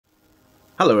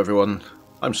Hello everyone,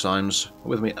 I'm Symes.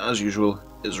 With me as usual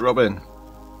is Robin.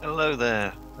 Hello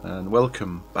there. And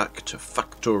welcome back to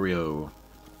Factorio.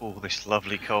 Oh, this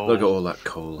lovely coal. Look at all that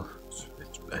coal.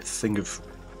 It's a thing of,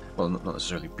 well, not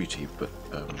necessarily beauty, but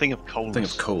a thing of coalness. Thing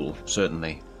of coal,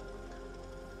 certainly.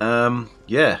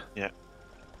 Yeah.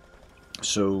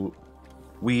 So,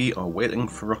 we are waiting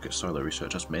for rocket silo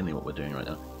research. That's mainly what we're doing right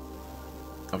now.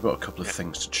 I've got a couple of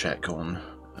things to check on.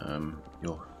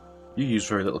 You use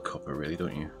very little copper, really,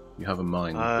 don't you? You have a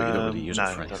mine, but you don't really use it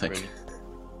for anything.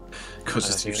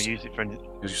 Because I use it for anything.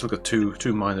 Because you still got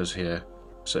two miners here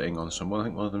sitting on some. Well, I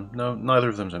think one of them. No, neither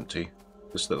of them's empty.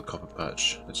 This little copper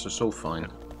patch. It's just all fine.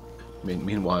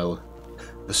 Meanwhile,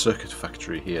 the circuit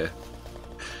factory here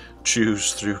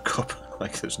chews through copper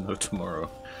like there's no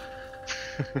tomorrow.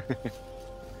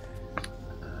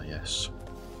 Yes.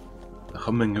 The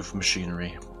humming of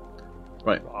machinery.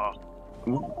 Right.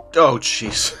 Oh,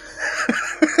 jeez.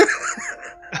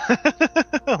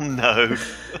 Oh no.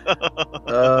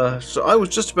 So I was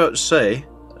just about to say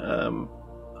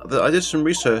that I did some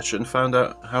research and found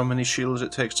out how many shields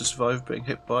it takes to survive being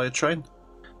hit by a train.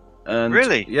 And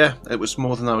really? Yeah, it was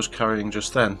more than I was carrying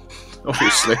just then.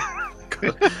 Obviously.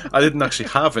 I didn't actually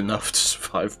have enough to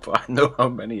survive, but I know how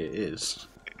many it is.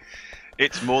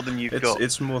 It's more than you've got.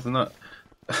 It's more than that.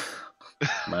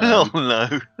 Man. Oh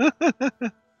no.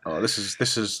 Oh, this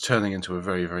is turning into a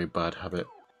very, very bad habit.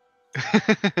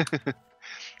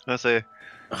 I say,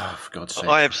 oh, for God's sake.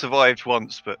 I have survived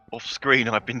once, but off screen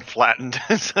I've been flattened.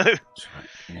 So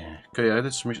yeah, okay, I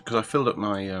did some because I filled up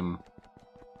my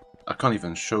I can't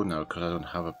even show now because I don't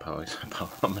have a power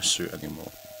armor suit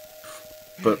anymore.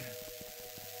 But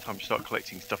time to start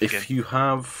collecting stuff if again. you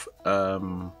have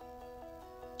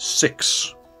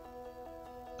six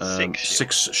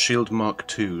shield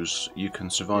Mark IIs, you can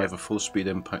survive a full speed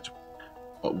impact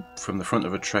from the front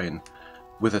of a train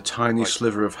with a tiny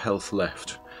sliver of health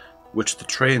left, which the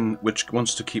train, which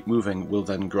wants to keep moving, will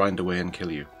then grind away and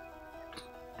kill you.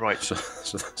 Right. So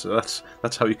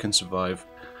that's how you can survive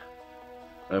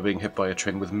being hit by a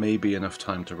train with maybe enough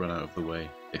time to run out of the way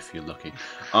if you're lucky.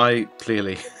 I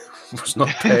clearly was not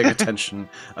paying attention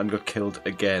and got killed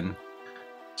again.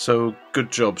 So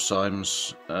good job,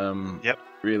 Symes. Yep.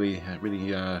 Really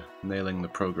nailing the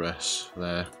progress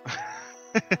there.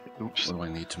 Oops. What do I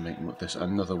need to make this?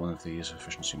 Another one of these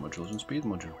efficiency modules and speed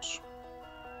modules.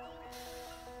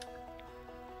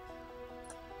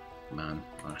 Man,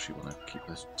 I actually want to keep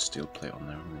this steel plate on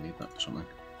there. I'm going to need that for something.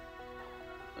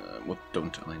 What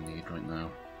don't I need right now?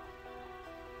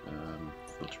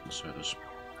 Filter inserters.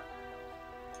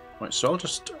 Right, so I'll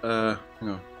just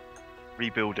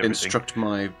rebuild everything.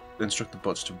 Instruct the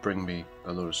bots to bring me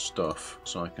a load of stuff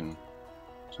so I can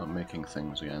start making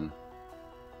things again.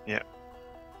 Yeah.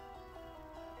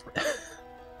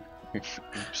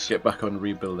 Get back on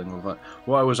rebuilding all that.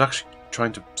 What I was actually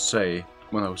trying to say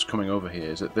when I was coming over here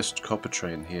is that this copper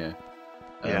train here,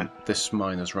 this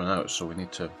mine has run out, so we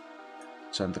need to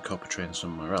send the copper train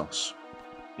somewhere else.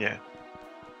 Yeah.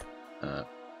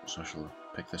 So I shall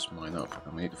pick this mine up,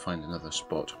 and we need to find another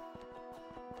spot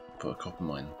for a copper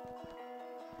mine.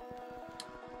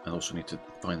 I also need to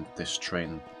find this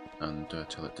train and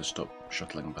tell it to stop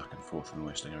shuttling back and forth and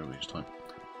wasting everybody's time.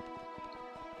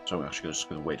 So I'm actually just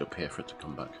going to wait up here for it to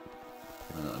come back.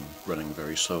 And I'm running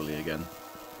very slowly again.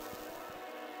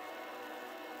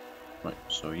 Right,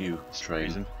 so you,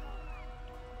 train.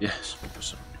 Yes, for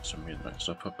some reason. Right,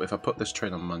 so if I put this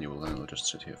train on manual, then it'll just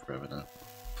sit here forever now.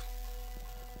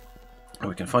 And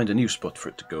we can find a new spot for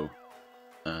it to go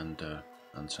and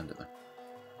send it there.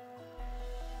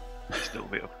 This little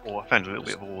bit of ore. I found a little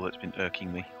bit of ore that's been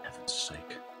irking me. For heaven's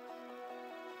sake.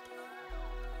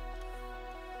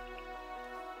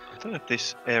 I don't know if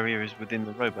this area is within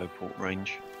the Roboport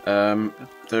range.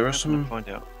 There are some. Find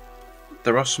out.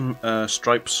 There are some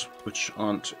stripes which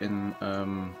aren't in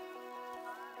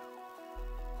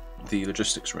the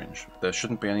logistics range. There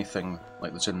shouldn't be anything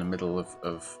like that's in the middle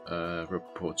of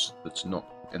Roboports that's not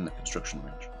in the construction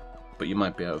range. But you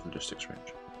might be out of logistics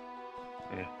range.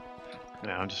 Yeah.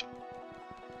 No, I'm just.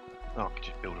 Oh, I could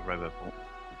just build a Roboport.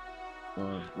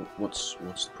 What's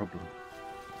the problem?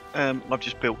 I've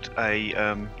just built a.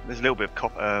 There's a little bit of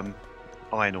copper,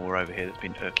 iron ore over here that's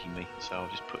been irking me, so I'll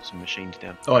just put some machines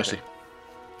down. Oh, I see.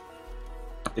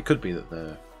 It could be that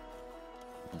there.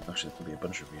 Actually, there could be a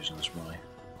bunch of reasons why.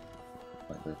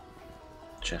 Like the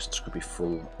chests could be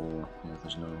full, or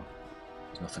there's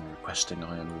nothing requesting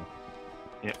iron ore.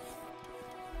 Yep.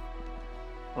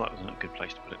 Well, that wasn't a good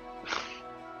place to put it.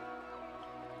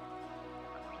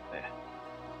 There.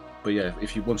 But yeah,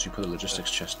 once you put a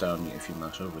logistics chest down, if you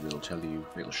mouse over it, it'll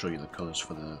show you the colours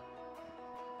for the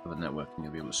for the networking,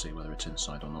 you'll be able to see whether it's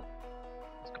inside or not.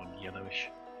 It's gone yellowish.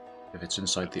 If it's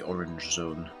inside the orange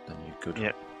zone, then you're good.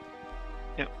 Yep.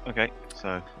 Yep. Okay.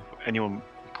 So, if anyone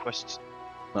requests,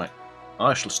 Right.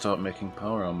 I shall start making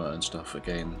power armor and stuff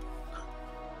again.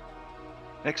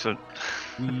 excellent.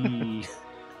 Whee.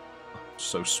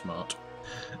 So smart.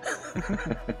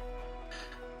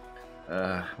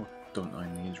 What don't I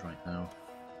need right now?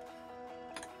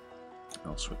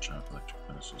 I'll switch out electric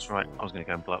furnaces. Right. I was going to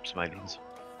go and blow up some aliens.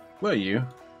 Were you?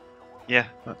 Yeah.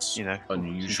 That's You know,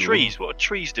 unusual. some trees. What are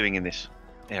trees doing in this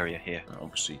area here?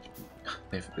 Obviously,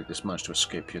 they've just managed to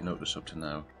escape your notice up to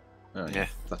now. Oh, Yeah.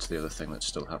 That's the other thing that's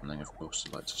still happening, of course.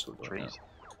 The lights are still going Trees. out.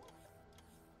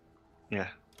 Yeah.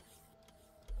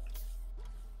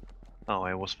 Oh,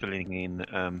 I was filling in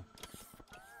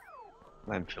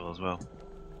landfill as well.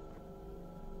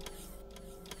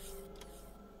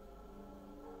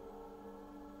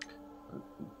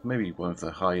 Maybe one of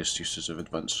the highest uses of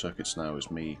advanced circuits now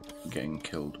is me getting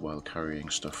killed while carrying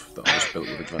stuff that was built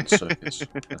with advanced circuits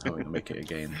and having to make it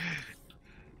again.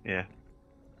 Yeah.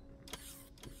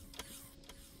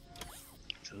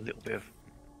 There's a little bit of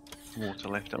water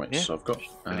left up Right, here. so I've got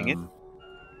Filling in.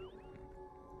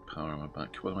 power on my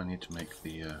back. What do I need to make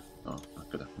the... oh, I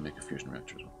could have to make a fusion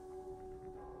reactor as well.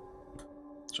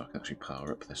 So I can actually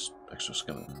power up this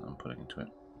exoskeleton I'm putting into it.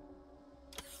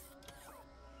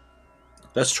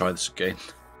 Let's try this again.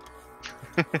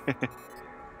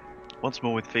 Once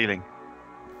more with feeling.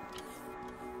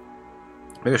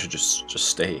 Maybe I should just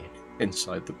stay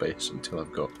inside the base until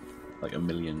I've got like 1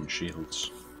 million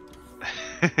shields.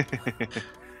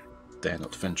 Dare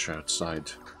not venture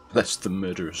outside, lest the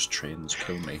murderous trains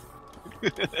kill me.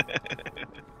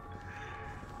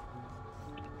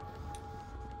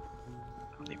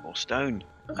 I need more stone.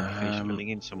 Finish filling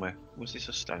in somewhere. Was this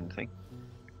a stone thing?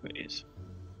 It is.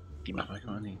 Give me. Have I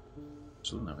got any?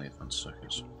 Still don't have any advanced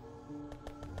circuits.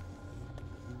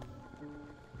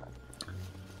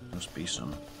 Must be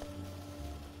some.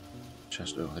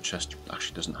 Chest. Oh, the chest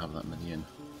actually doesn't have that many in.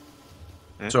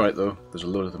 Yeah. It's alright though, there's a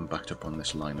load of them backed up on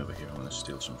this line over here. I'm going to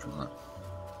steal some from that.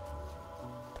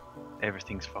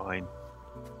 Everything's fine.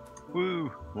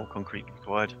 Woo! More concrete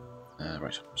required.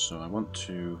 Right, so I want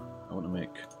to make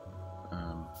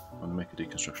a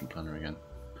deconstruction planner again.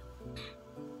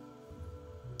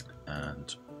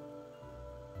 And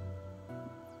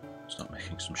start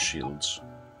making some shields.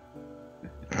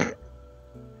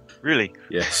 Really?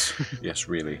 Yes, yes,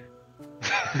 really.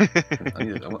 I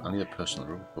need a personal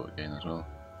robot again as well.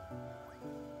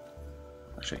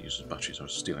 Actually, it uses batteries. I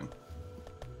was stealing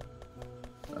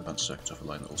advanced circuits off a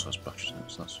line that also has batteries in it,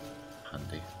 so that's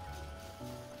handy.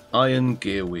 Iron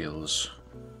gear wheels.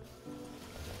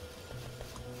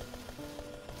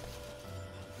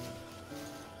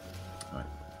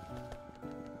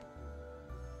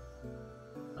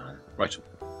 Right.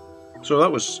 So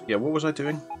that was, yeah, what was I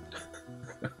doing?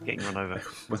 Getting run over.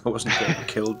 When I wasn't getting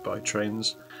killed by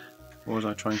trains. What was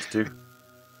I trying to do?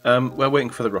 We're waiting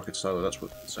for the rocket silo, that's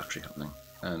what's actually happening.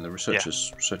 And the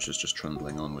researchers just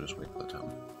trundling on, we're just waiting for that to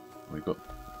happen. We've got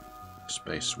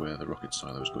space where the rocket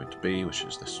silo is going to be, which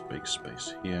is this big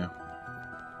space here.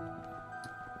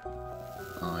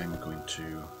 I'm going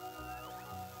to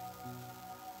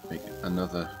make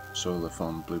another solar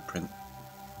farm blueprint.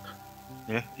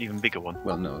 Yeah, even bigger one.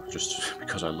 Well, no, just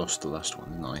because I lost the last one,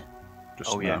 didn't I?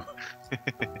 Just Oh yeah. So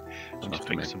I'm just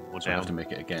putting some more I down. have to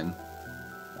make it again.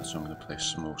 So I'm going to place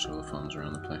some more solar farms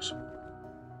around the place.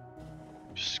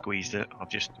 Just squeezed it. I've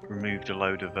just removed a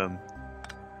load of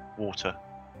water,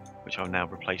 which I'll now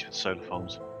replace with solar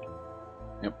farms.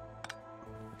 Yep.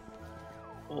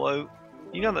 Although,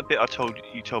 you know that bit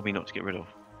you told me not to get rid of?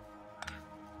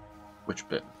 Which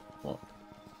bit? What?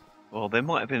 Well, there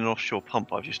might have been an offshore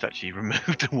pump I've just actually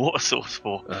removed the water source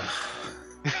for.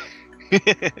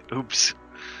 Oops.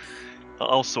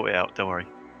 I'll sort it out, don't worry.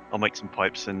 I'll make some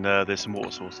pipes and there's some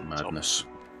water source in the top. Madness.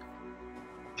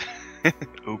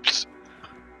 Oops.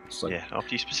 It's like, Yeah,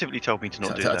 after you specifically told me to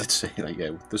not do I that. did say, like,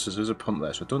 yeah, there's a pump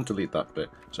there, so don't delete that bit.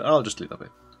 So I'll just delete that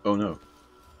bit. Oh no.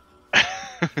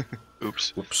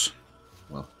 Oops. Whoops.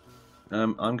 Well,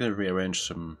 I'm going to rearrange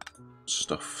some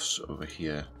stuffs over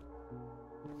here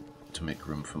to make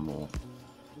room for more,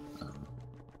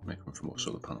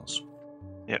 solar panels.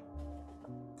 Yep.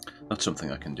 That's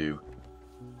something I can do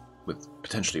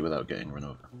potentially without getting run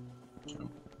over. So,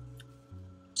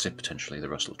 say potentially,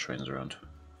 there are still trains around.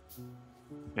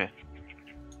 Yeah.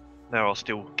 There are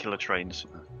still killer trains.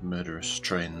 Murderous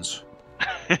trains.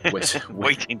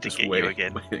 Waiting to just get you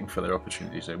again. Waiting for their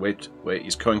opportunity. Say, wait,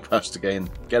 he's coming past again.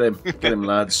 Get him,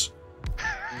 lads.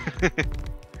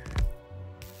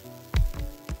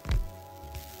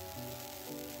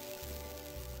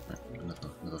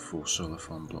 4 solar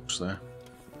farm blocks there.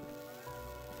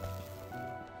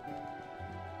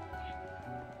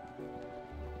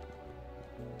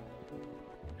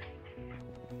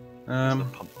 There's the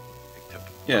pump picked up.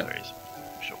 Yeah. Oh, there it is.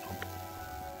 Short pump.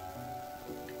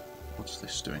 What's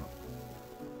this doing?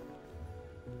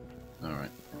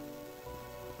 Alright.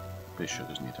 Pretty sure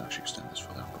there's need to actually extend this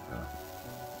further.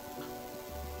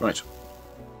 Right.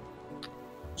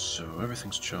 So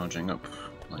everything's charging up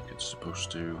like it's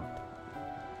supposed to.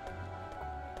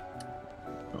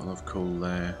 Got a lot of coal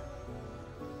there.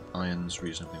 Iron's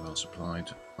reasonably well supplied.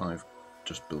 I've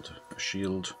just built a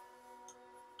shield,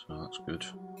 so that's good.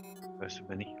 First of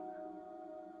many.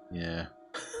 Yeah.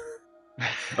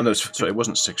 Oh no, sorry, it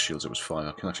wasn't 6 shields, it was 5.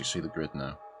 I can actually see the grid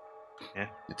now. Yeah.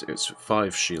 It's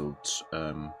 5 shields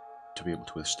to be able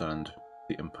to withstand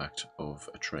the impact of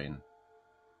a train.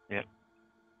 Yeah.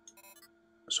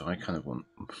 So I kind of want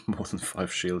more than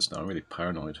 5 shields now. I'm really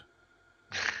paranoid.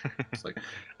 It's like,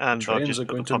 And trains are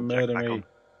going to murder me. On.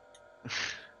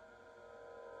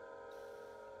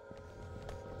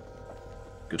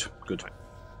 Good, good.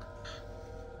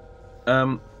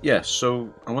 Yeah,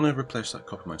 so I want to replace that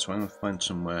copper mine, so I'm going to find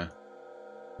somewhere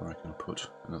where I can put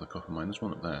another copper mine. There's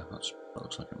one up there. That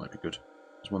looks like it might be good.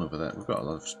 There's one over there. We've got a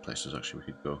lot of places actually we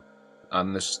could go.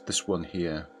 And this one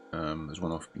here, there's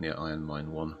one off near Iron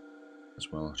Mine 1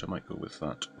 as well, which I might go with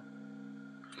that.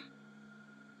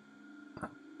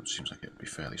 It seems like it would be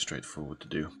fairly straightforward to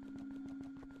do.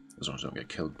 As long as I don't get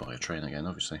killed by a train again,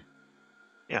 obviously.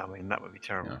 Yeah, I mean, that would be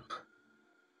terrible. Yeah.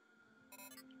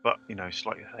 But, you know,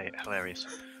 slightly hilarious.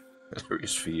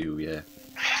 Hilarious for you, yeah.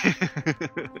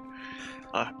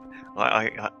 I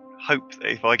hope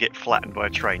that if I get flattened by a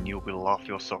train, you'll be laugh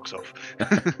your socks off.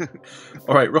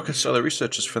 Alright, rocket solar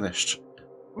research is finished.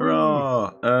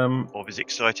 Hurrah! Bob is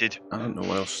excited. I don't know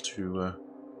what else to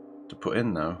put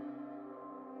in now.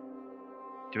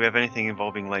 Do we have anything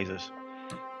involving lasers?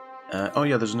 Oh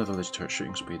yeah, there's another laser turret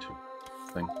shooting speed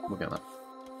thing. We'll get that.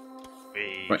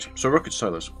 We... Right, so rocket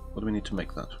silos. What do we need to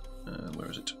make that? Where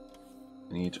is it?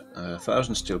 We need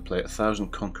 1,000 steel plate, 1,000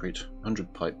 concrete,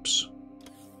 100 pipes,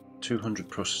 200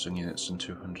 processing units, and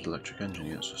 200 electric engine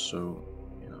units. So,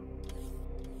 you know,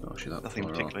 not actually that nothing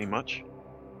far particularly off. much.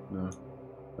 No,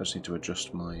 I just need to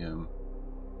adjust my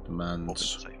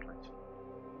demands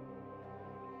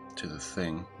to the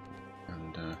thing,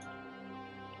 and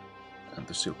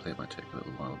the steel plate might take a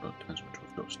little while, but depends on what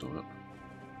we've got stored up.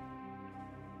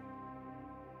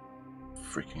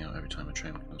 Freaking out every time a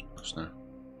train goes past now.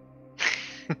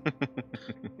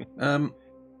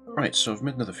 Right, so I've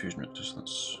made another fusion reactor, so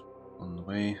that's on the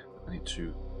way. I need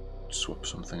to swap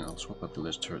something. I'll swap out the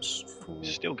laser turrets for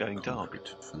It's still going dark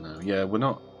for now. Yeah, we're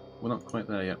not quite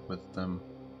there yet with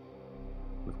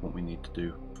what we need to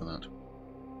do for that.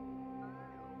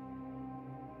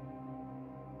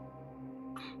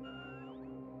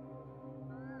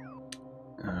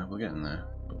 We're getting there,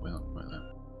 but we're not quite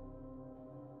there.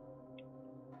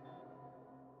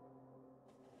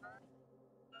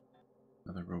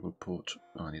 Another roboport.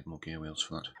 Oh, I need more gear wheels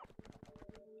for that.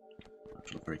 I have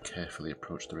to very carefully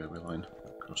approach the railway line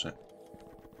across it.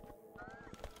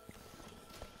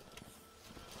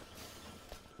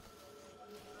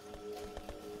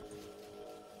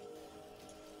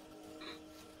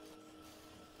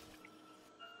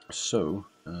 So,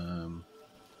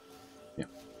 yeah.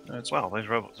 Wow, those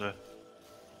robots are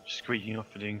screeching off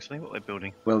for doing something. What are they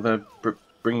building? Well, they're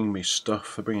bringing me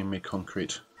stuff. They're bringing me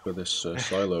concrete for this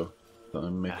silo that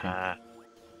I'm making.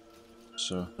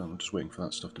 So I'm just waiting for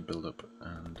that stuff to build up,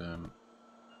 and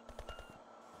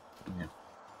yeah.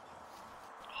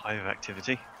 Hive of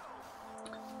activity.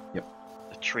 Yep.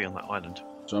 A tree on that island.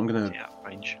 So I'm gonna. Yeah,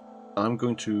 range. I'm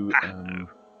going to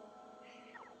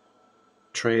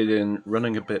trade in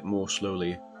running a bit more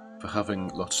slowly for having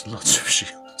lots and lots of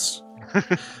shields.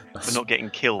 For not getting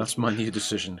killed. That's my new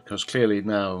decision, because clearly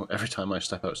now, every time I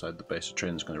step outside the base, a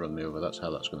train's going to run me over. That's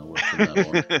how that's going to work from now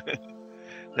on.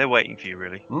 They're waiting for you,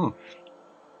 really. Mm.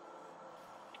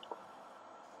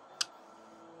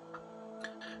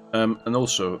 And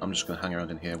also, I'm just going to hang around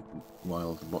in here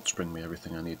while the bots bring me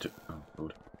everything I need to... Oh,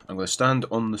 Lord. I'm going to stand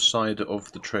on the side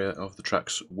of the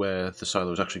tracks where the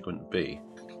silo is actually going to be,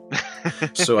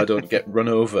 so I don't get run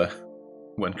over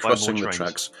when crossing the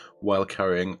tracks while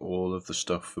carrying all of the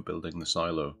stuff for building the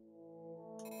silo,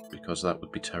 because that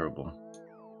would be terrible.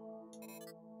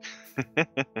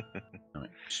 Right,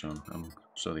 so I'm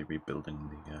slowly rebuilding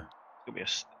the...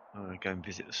 I'm going to go and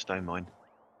visit the stone mine.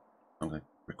 I'm going to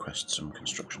request some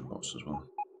construction bots as well.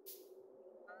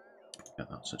 Get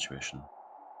that situation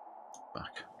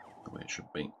back the way it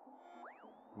should be.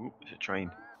 Ooh, it's a train.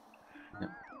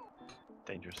 Yep.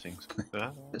 Dangerous things.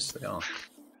 Yes, they are.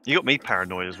 You got me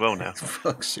paranoid as well now.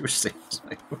 Fuck, seriously, it's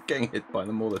like we're getting hit by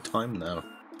them all the time now.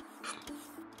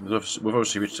 We've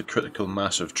obviously reached a critical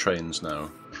mass of trains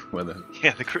now, where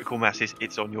Yeah, the critical mass is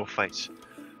it's on your face.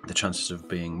 the chances of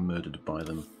being murdered by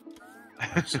them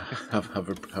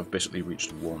have basically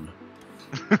reached 1.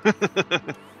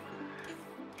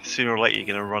 Sooner or later, you're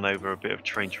going to run over a bit of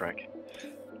train track.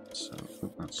 So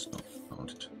that's not what I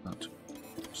wanted. That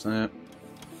was there.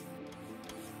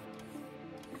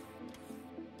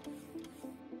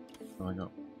 Have I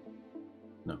got?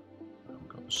 No, I haven't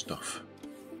got the stuff.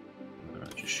 I haven't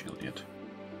actually shield yet.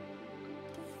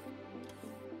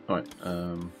 Alright,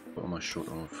 what am I short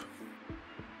of?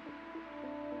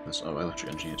 This,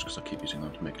 electric engineers, because I keep using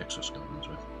them to make exoskeletons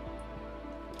with.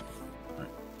 Right,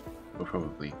 we're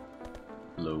probably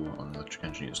low on electric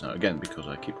engineers now, again because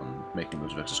I keep on making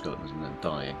those exoskeletons and then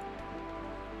dying.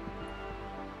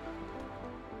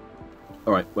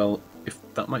 Alright, well, if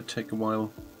that might take a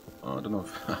while, I don't know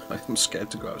if I'm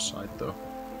scared to go outside though.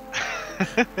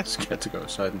 Scared to go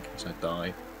outside in case I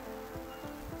die.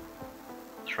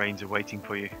 Trains are waiting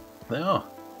for you. They are.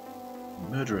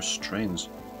 Murderous trains.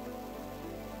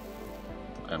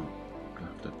 I'm gonna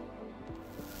have to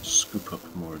scoop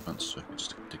up more advanced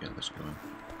circuits to get this going.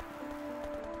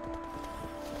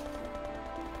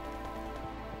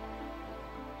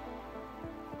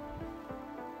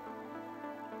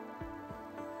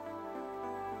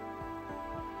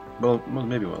 Well,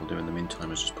 maybe what I'll do in the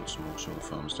meantime is just put some more solar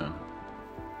farms down.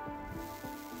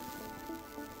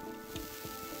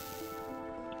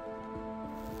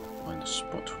 Find a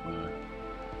spot where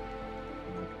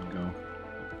we can go.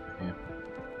 Here.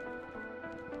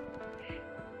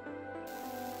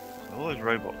 So all those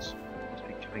robots must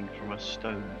be coming from a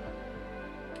stone.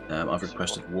 I've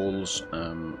requested walls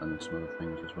and some other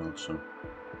things as well, so...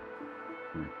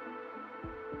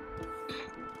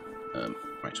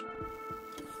 right.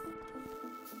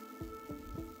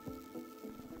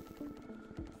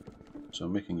 So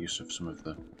I'm making use of some of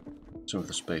the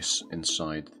space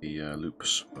inside the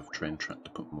loops of train track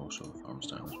to put more solar farms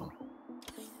down as well.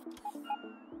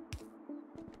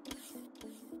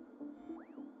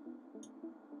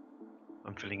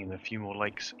 I'm filling in a few more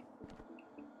lakes.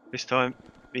 This time,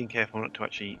 being careful not to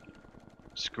actually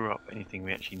screw up anything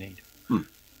we actually need.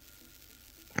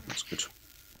 That's good.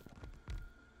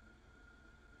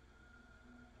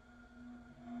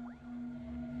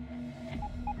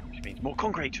 Which means more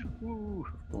concrete. Woo.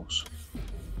 Of course.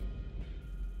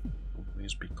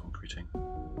 Always be concreting.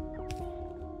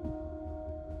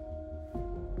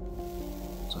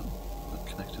 Is that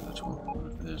connected at all? I don't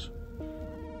know if it is.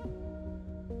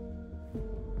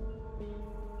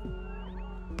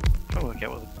 Trying to work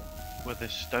out where the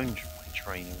stone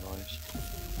train arrives.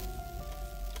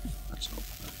 That's not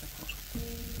possible.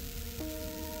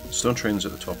 The stone train's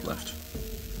at the top left.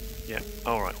 Yeah.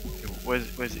 All right.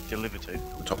 Where's it delivered to?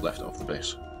 The top left of the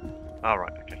base. All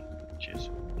right. Okay. Cheers.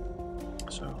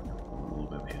 So, a little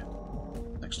bit over here,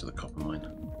 next to the copper mine.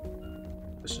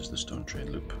 This is the stone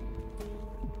train loop.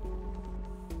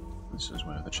 This is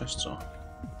where the chests are.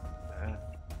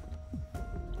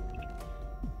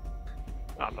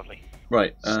 Lovely.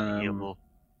 Right. Steel.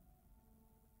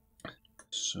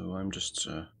 So I'm just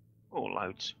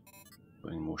Loads.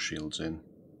 putting more shields in.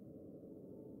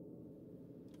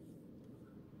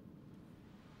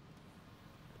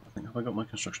 I think, have I got my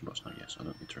construction bots now? Yes, I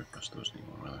don't need to request those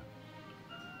anymore, rather.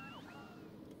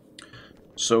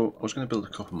 So I was going to build a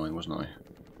copper mine, wasn't I?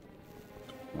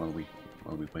 While we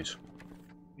wait.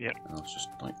 Yeah. And I was just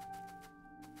like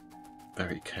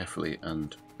very carefully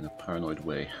and in a paranoid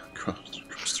way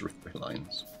across the railway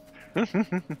lines.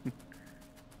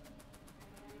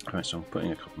 Alright, so I'm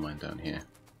putting a copper mine down here.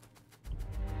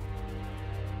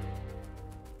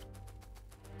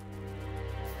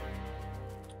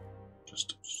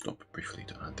 Just stop briefly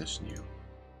to add this new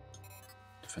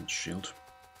defense shield.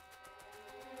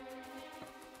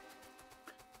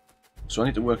 So I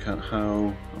need to work out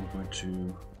how I'm going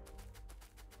to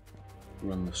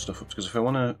run the stuff up, because if I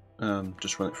want to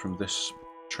just run it from this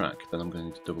track, then I'm going to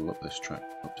need to double up this track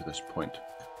up to this point,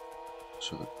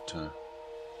 so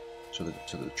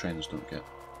that the trains don't get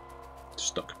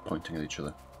stuck pointing at each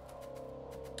other.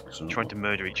 So Trying to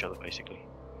murder each other, basically.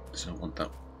 So I want that.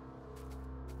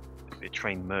 A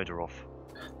train murder off.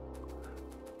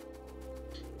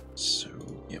 So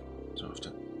yep. So I have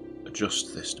to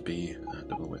adjust this to be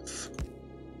double width.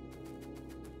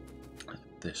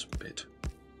 This bit.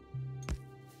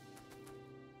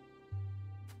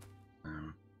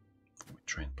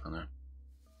 Train planner.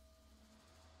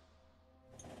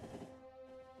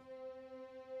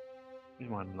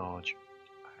 Here's one large.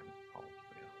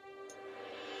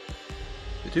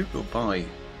 They do go by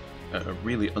at a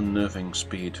really unnerving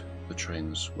speed. The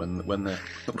trains when they're when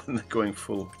they're going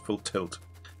full tilt,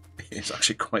 it's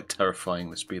actually quite terrifying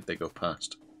the speed they go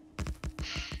past.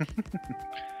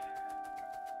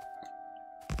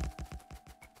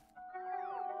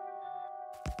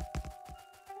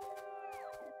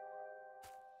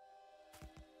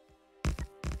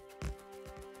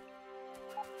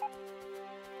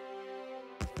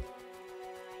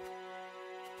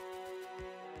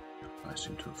 I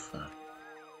seem to have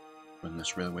run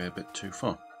this railway a bit too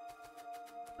far.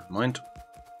 Never mind.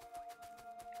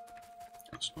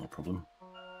 That's no problem.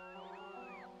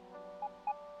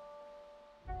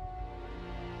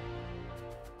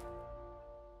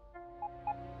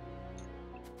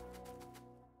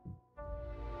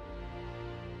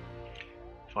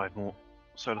 Five more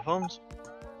solar farms.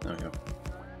 There we go.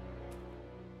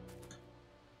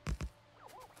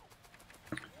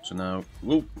 So now,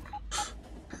 whoa!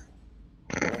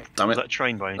 Damn Was it! that a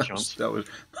train by any chance? That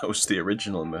was the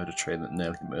original murder train that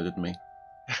nearly murdered me.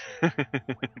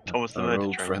 Thomas the Our murder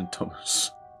old train. friend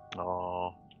Thomas.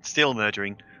 Oh, still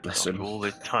murdering. Bless after him. all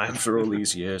this time. After all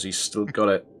these years, he's still got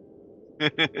it.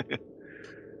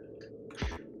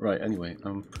 Right. Anyway,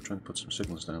 I'm trying to put some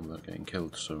signals down without getting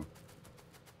killed. So.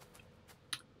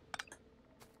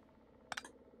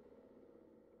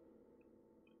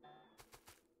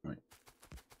 Right.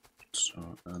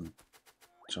 So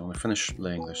so I'm going to finish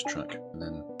laying this track and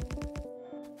then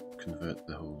convert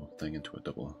the whole thing into a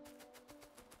double.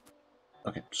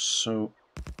 Okay, so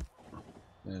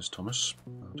there's Thomas.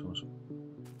 Oh, Thomas.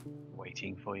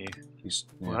 Waiting for you. He's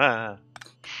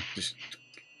he's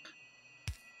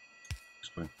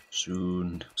going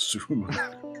soon.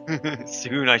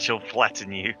 Soon I shall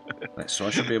flatten you. Right, so I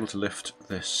should be able to lift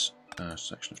this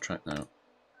section of track now.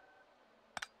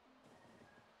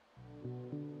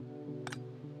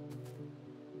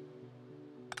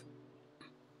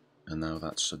 And now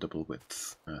that's a double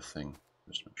width thing.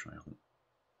 Just make sure I haven't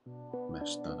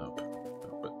messed that up.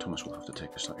 But Thomas will have to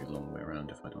take a slightly long way around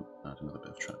if I don't add another bit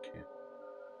of track here.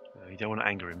 You don't want to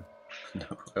anger him. No,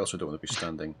 I also don't want to be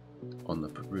standing on the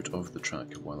route of the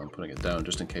track while I'm putting it down,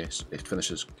 just in case it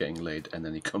finishes getting laid and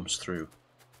then he comes through.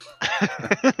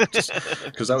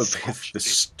 Because that would be the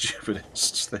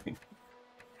stupidest thing.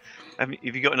 Have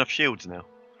you got enough shields now?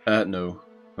 No.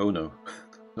 Oh no.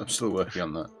 I'm still working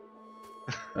on that.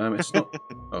 It's not...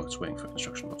 Oh, it's waiting for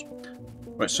construction lots.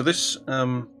 Right, so this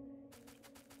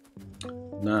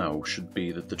now should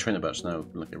be... The train about's now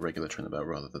like a regular train about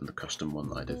rather than the custom one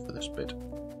that I did for this bit.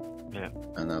 Yeah.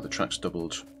 And now the track's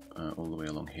doubled all the way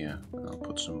along here. And I'll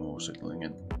put some more signalling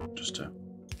in just to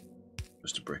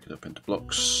break it up into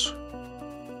blocks.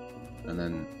 And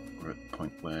then we're at the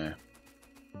point where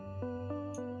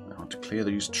I want to clear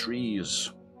these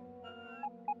trees.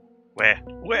 Where?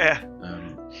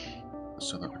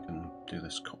 So that I can do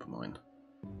this copper mine.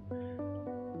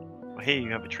 Well, here you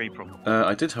have a tree problem.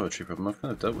 I did have a tree problem. I've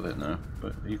kind of dealt with it now,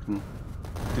 but you can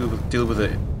deal with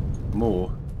it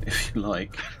more if you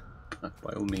like,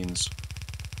 by all means.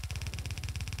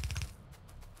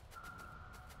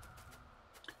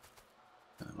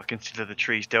 I consider the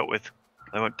trees dealt with.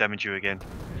 They won't damage you again.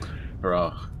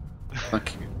 Hurrah!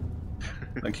 Thank you,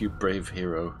 thank you, brave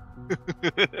hero.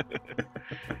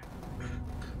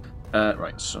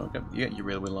 Right, so you get your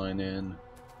railway line in,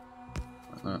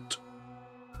 like that.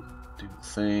 Do the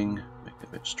thing, make it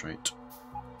a bit straight,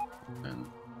 then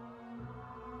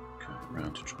curve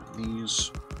around to join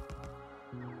these.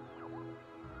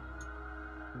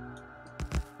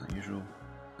 Like usual,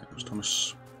 there goes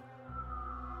Thomas.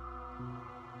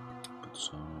 Put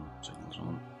some signals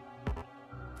on.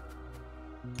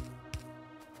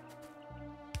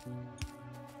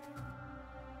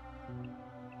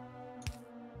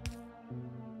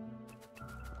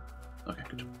 Okay,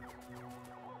 good.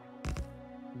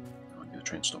 I'll get a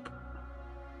train stop.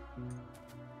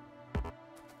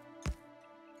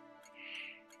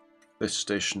 This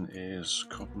station is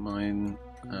copper mine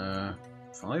 5,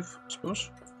 I suppose.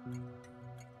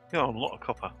 Yeah, a lot of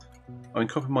copper. I mean,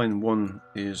 copper mine 1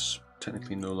 is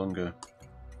technically no longer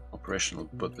operational,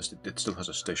 but it still has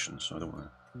a station, so I don't want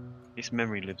to Its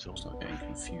memory lives on. start getting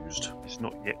confused. It's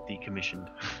not yet decommissioned.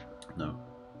 No,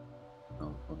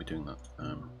 I'll be doing that.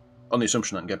 On the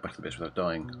assumption I can get back to the base without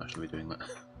dying, I shall be doing that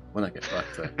when I get back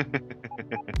there.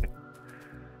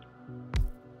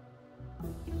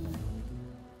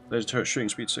 Laser turret shooting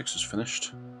speed 6 is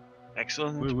finished.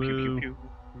 Excellent. Woo woo. Pew, pew,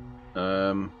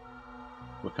 pew.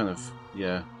 We're kind of,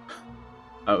 yeah,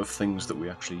 out of things that we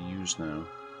actually use now.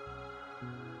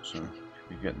 So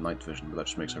we can get night vision, but that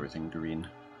just makes everything green.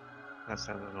 That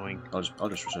sounds annoying. I'll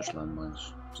just research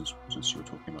landmines since you were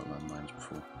talking about landmines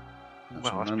before.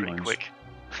 Well, that's pretty quick.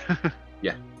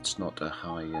 Yeah, it's not a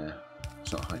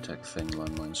it's not a high-tech thing.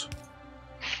 Landmines.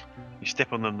 You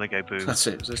step on them, they go boom. That's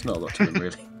it. There's not a lot to them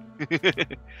really.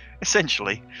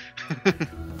 Essentially.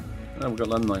 Oh, we've got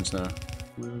landmines now.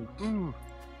 Woo. Ooh.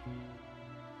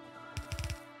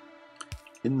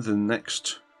 In the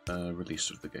next release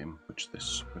of the game, which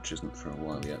isn't for a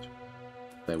while yet,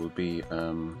 there will be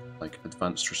like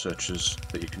advanced researches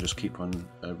that you can just keep on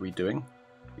redoing.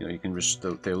 You know, you can just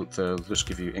they'll just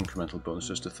give you incremental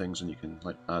bonuses to things, and you can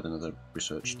like add another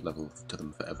research level to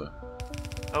them forever.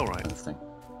 All right. Kind of thing,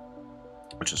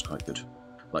 which is quite good,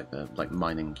 like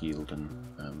mining yield and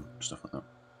stuff like that.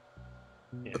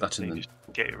 Yeah, But that's so in you the just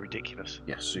get it ridiculous.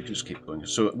 yes, so you can just keep going.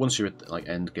 So once you're at like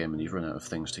end game and you've run out of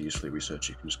things to usefully research,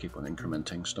 you can just keep on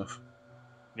incrementing stuff.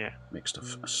 Yeah. Make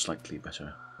stuff slightly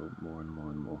better, more and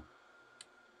more and more.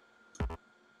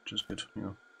 Which is good, you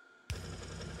know.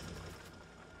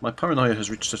 My paranoia has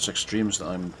reached such extremes that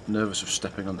I'm nervous of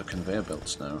stepping on the conveyor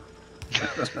belts now.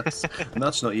 And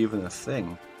that's not even a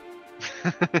thing.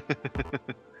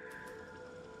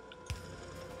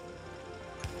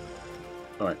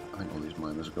 Alright, I think all these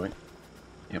miners are going.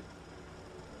 Yep.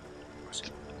 Let's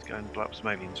go and blow up some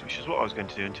aliens, which is what I was going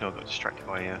to do until I got distracted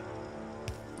by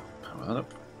Power that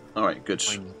up. Alright, good.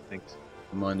 mining things.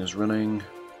 The miner's running.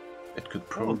 It could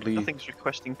probably... nothing's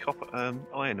requesting copper,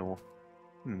 iron ore.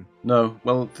 No,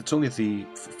 well, it's only the...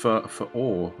 For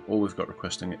ore, all we've got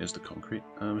requesting it is the concrete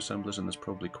assemblers, and there's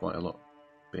probably quite a lot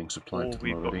being supplied to them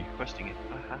We've already. got requesting it.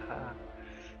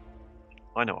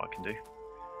 I know what I can do.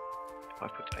 If I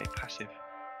put a passive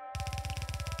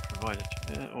provider,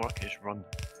 or I can just run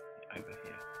over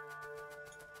here.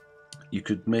 You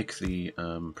could make the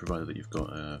provider that you've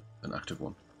got an active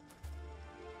one.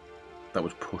 That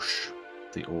would push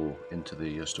the ore into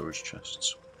the storage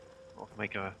chests. Or I can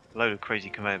make a load of crazy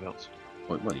conveyor belts.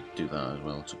 Well, you could do that as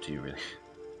well. It's up to you, really.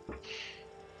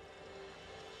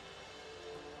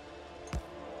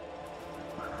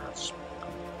 Let's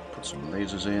put some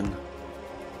lasers in.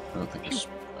 I don't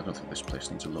think this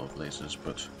place needs a lot of lasers,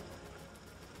 but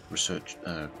research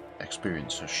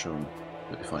experience has shown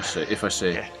that if I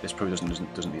say Yeah. this probably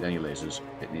doesn't need any lasers,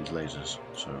 it needs lasers.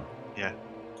 So Yeah.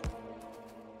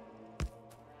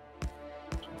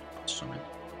 put some in.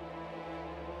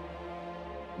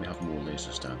 We have more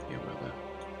lasers down here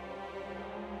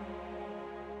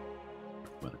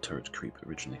where the turret creep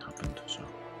originally happened. So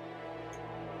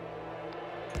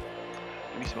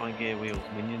Give me some iron gear wheels,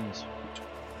 minions.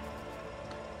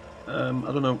 I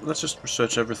don't know. Let's just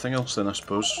research everything else then. I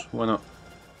suppose. Why not?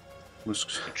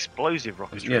 Explosive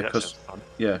rocketry. Yeah, that sounds fun.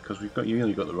 Yeah, because you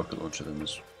only got the rocket launcher. Then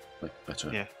there's like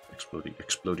better Yeah.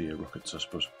 explodier rockets, I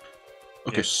suppose.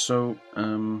 Okay, Yeah. so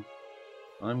I'm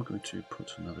going to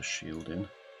put another shield in,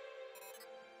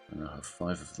 and I have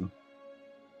 5 of them,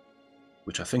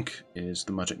 which I think is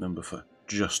the magic number for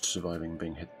just surviving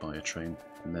being hit by a train,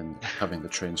 and then having the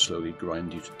train slowly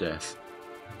grind you to death.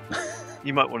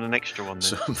 You might want an extra one then.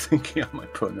 So I'm thinking I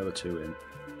might put another 2 in,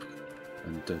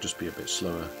 and just be a bit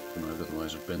slower than I would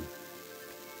otherwise have been.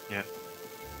 Yeah.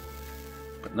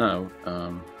 But now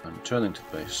I'm returning to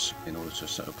the base in order to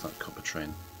set up that copper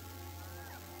train,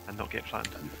 And not get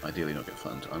flattened. and ideally not get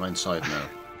flattened. I'm inside now,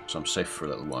 so I'm safe for a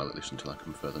little while, at least until I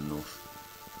come further north.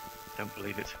 Don't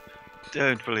believe it.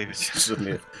 Don't believe it.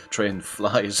 Suddenly a train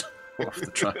flies off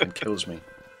the track and kills me.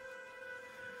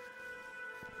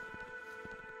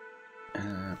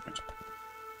 Right.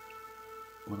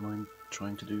 What am I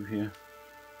trying to do here?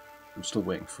 I'm still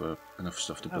waiting for enough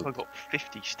stuff to How have build I got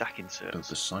 50 stack inserts?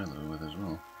 the silo with as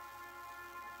well.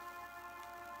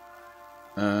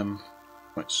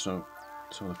 Right, so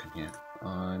let's have a look in here.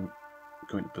 I'm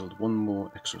going to build 1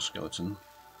 more exoskeleton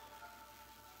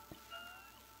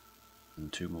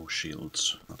and 2 more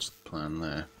shields. That's the plan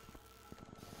there.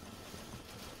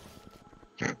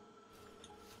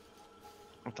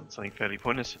 I've done something fairly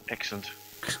pointless. Excellent.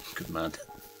 Good man.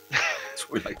 That's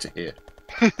what we like to hear.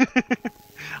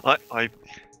 I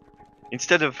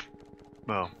instead of,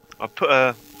 well, I put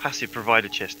a passive provider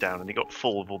chest down and it got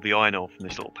full of all the iron ore from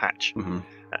this little patch. Mm-hmm.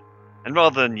 And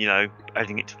rather than,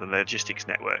 adding it to the logistics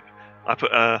network, I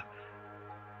put a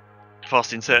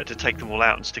fast insert to take them all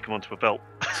out and stick them onto a belt.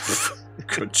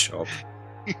 Good job.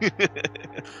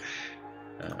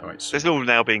 Alright, so There's all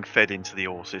now being fed into the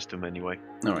ore system anyway.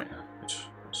 alright, good.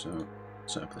 So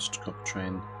set up this copper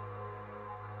train.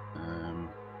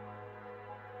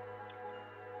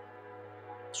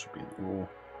 Should be an ore.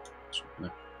 No,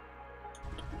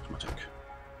 automatic.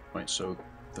 Right, so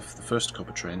the first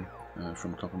copper train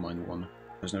from Copper Mine 1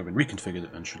 has now been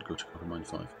reconfigured and should go to Copper Mine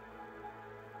 5.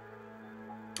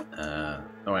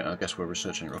 Alright, I guess we're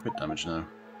researching rocket damage now.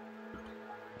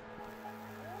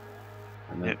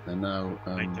 And then, and now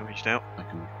damaged out. I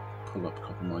can pull up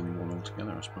Copper Mine 1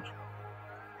 altogether, I suppose.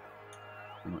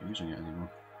 I'm not using it anymore.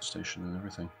 Station and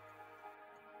everything.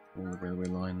 All the railway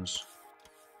lines,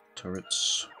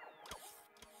 turrets.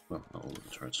 Well, not all of the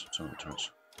turrets, some of the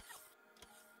turrets.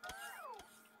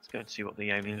 Let's go and see what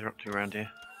the aliens are up to around here.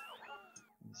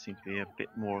 There seems to be a bit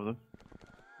more of them.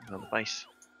 Another base.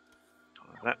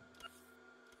 Like that.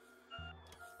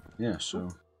 Yeah, so.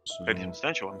 Fairly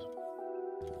substantial ones.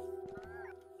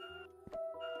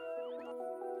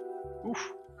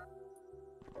 Oof.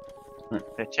 Right.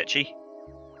 They're tetchy.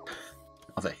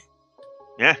 Are they?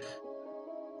 Yeah.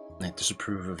 They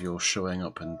disapprove of your showing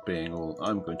up and being all,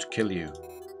 I'm going to kill you.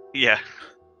 Yeah.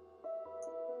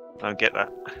 I don't get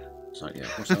that. It's like, yeah,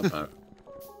 what's that about?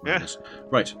 Yeah.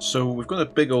 Right, so we've got a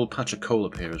big old patch of coal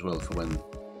up here as well for when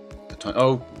the time.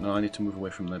 Oh, no, I need to move away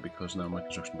from there because now my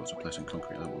construction bots are placing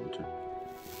concrete. I don't want them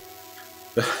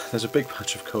to. There's a big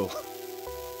patch of coal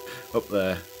up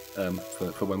there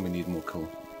for when we need more coal,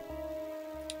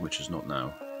 which is not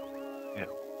now. Yeah.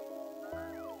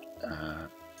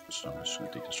 So I'm just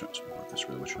going to deconstruct some of this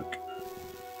railway track.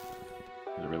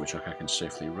 The railway track I can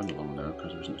safely run along now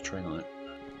because there isn't a train on it.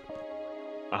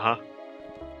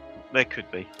 There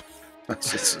could be.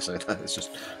 It's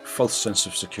just false sense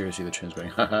of security. The train's going,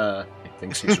 haha, he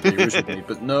thinks he's rerouted me,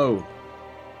 but no.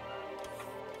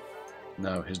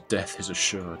 No, his death is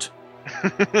assured.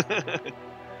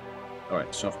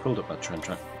 Alright, so I've pulled up that train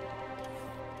track.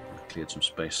 I've cleared some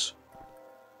space.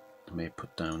 I may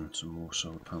put down some more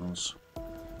solar panels.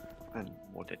 And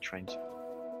more dead trains.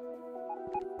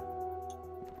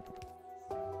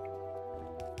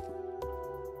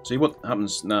 See, what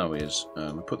happens now is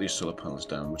I put these solar panels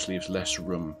down, which leaves less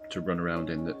room to run around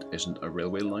in that isn't a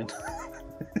railway line.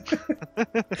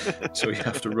 So you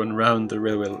have to run round the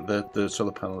railway, the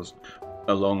solar panels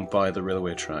along by the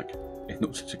railway track in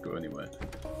order to go anywhere.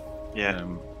 Yeah.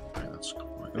 Right, that's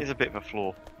right. There's a bit of a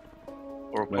flaw.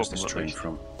 Or a Where's problem, this train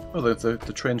from? Oh,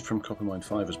 the train from Copper Mine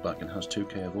 5 is back and has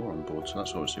 2k of ore on board, so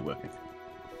that's obviously working.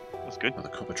 That's good. Oh, the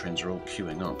copper trains are all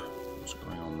queuing up. What's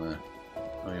going on there?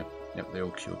 Oh yeah, yep, they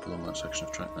all queue up along that section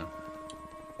of track now.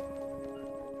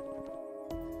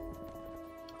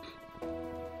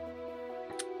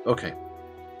 Okay,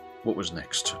 what was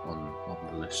next on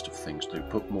the list of things to do?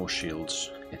 Put more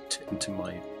shields into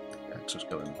my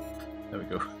exoskeleton. There we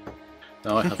go.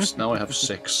 Now I have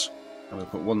 6. I'm going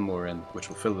to put one more in, which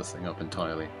will fill the thing up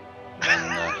entirely.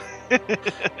 And,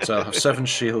 so I'll have 7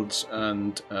 shields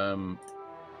and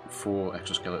 4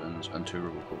 exoskeletons and 2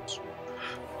 rubber bolts.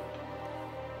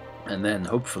 And then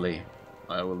hopefully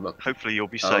I will look. Hopefully you'll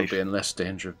be safe. I'll be in less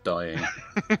danger of dying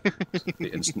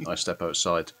the instant I step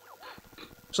outside.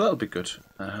 So that'll be good.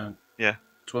 Yeah.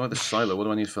 So what about the silo? What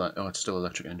do I need for that? Oh, it's still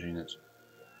electric engine units.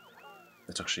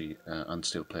 It's actually and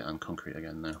steel plate and concrete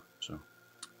again now. So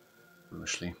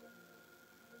foolishly.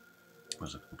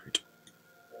 Where's the concrete?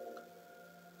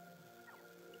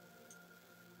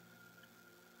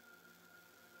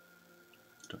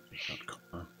 Don't need that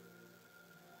copper.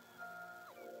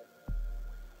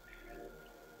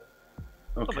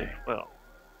 Okay. Lovely. Well,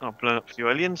 I've blown up a few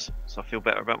aliens, so I feel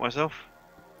better about myself.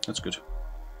 That's good.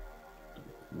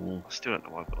 I still don't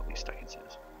know why I've got all these stacking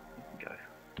centers. You can go.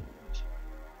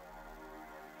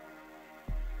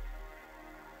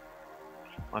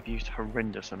 I've used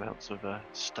horrendous amounts of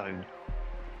stone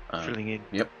filling in.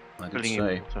 Yep, I did filling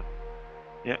say. in water.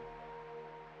 Yep.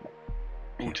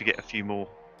 All to get a few more.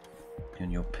 And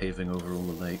you're paving over all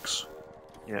the lakes.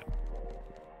 Yep.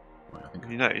 Right, I think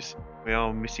You notice we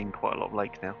are missing quite a lot of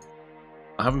lake now.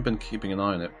 I haven't been keeping an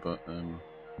eye on it, but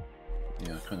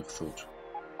yeah, I kind of thought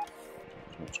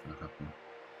what's going to happen.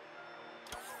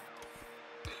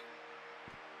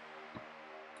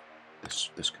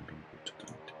 This can be moved,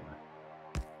 don't need to worry.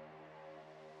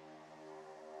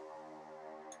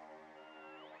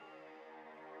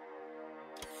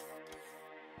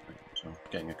 Right, so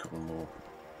getting a couple more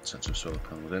sets of solar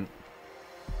panels in.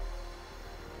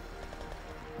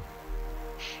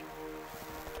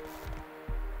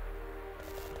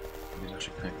 These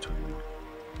actually connect to anything.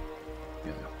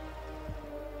 Yeah, they are.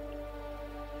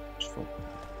 It's full.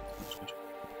 That's good.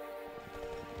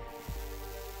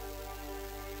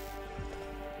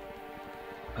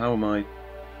 How am I?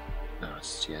 No,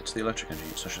 it's the electric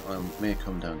engine. So I may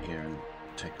come down here and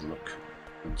take a look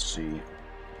and see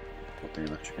what the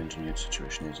electric engine unit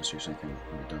situation is and see if there's anything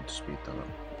can be done to speed that up.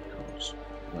 Because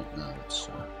right now it's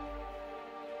a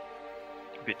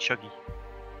bit chuggy.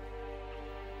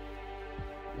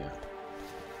 Yeah.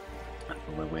 But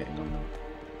we're waiting on them.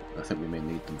 I think we may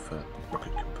need them for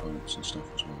rocket components and stuff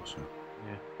as well. So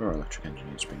yeah, where are electric engine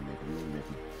units being made? We really made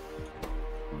them.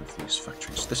 one of these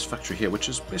factories. This factory here, which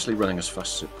is basically running as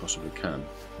fast as it possibly can.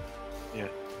 Yeah.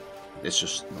 It's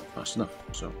just not fast enough,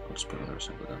 so I'll just put another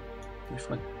assembler down. It'll be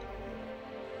fine.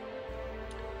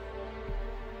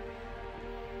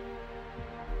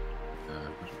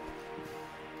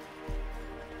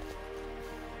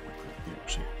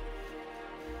 Actually.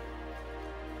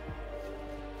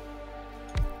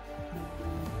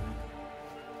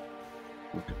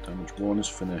 Rocket damage 1 is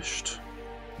finished.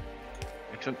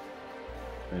 Excellent.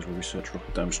 There's where research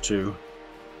rocket damage 2.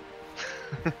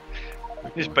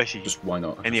 Just basically just why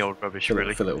not? any just old rubbish, fill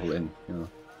really. Fill it all in, you know.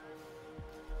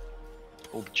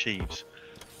 All the cheese.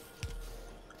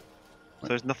 So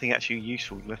there's nothing actually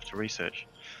useful left to research.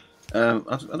 I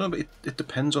don't know, but it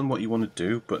depends on what you want to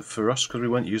do. But for us, because we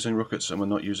weren't using rockets and we're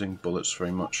not using bullets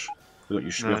very much, we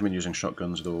haven't been using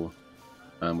shotguns at all.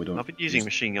 We don't. I've been using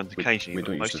machine guns occasionally, we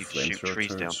don't but use the mostly to shoot flamethrower trees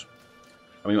down. turrets.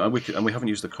 I mean, we haven't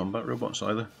used the combat robots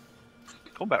either.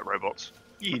 Combat robots?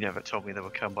 You never told me there were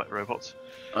combat robots.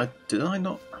 Did I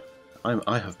not?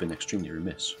 I have been extremely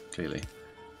remiss. Clearly,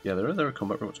 yeah, there are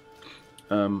combat robots.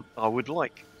 I would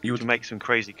like to make some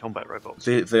crazy combat robots.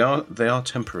 They are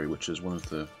temporary, which is one of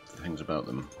the things about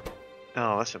them.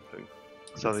 Oh, that's a boon.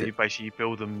 So you basically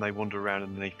build them, they wander around,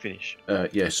 and then they finish.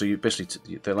 Yeah, so you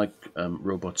basically they're like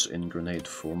robots in grenade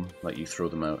form. Like you throw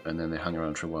them out, and then they hang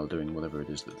around for a while doing whatever it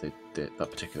is that that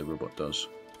particular robot does,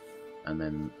 and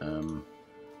then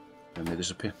they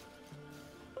disappear.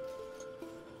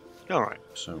 All right.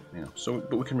 So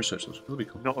but we can research those. It'll be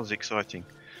cool. Not as exciting,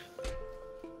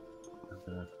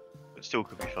 but still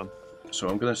could be fun. So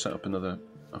I'm going to set up another.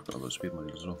 I've got a lot of speed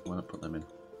modules as well. Why not put them in?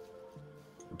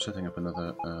 I'm setting up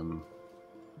another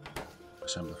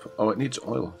assembler. Oh, it needs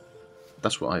oil.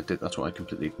 That's what I did. That's what I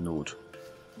completely ignored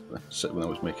when I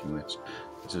was making this.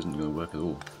 This isn't going to work at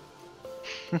all.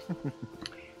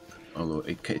 Although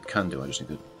it can do. I just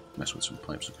need to mess with some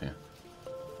pipes up here.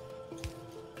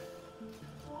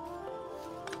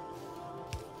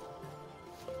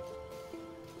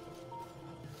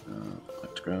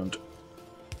 Back to ground.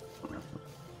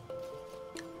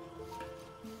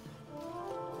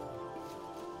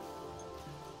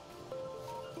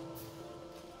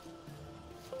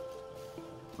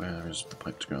 Where is the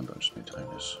pipe to ground that I just need to hang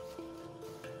this?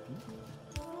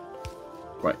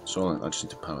 Right, so I just need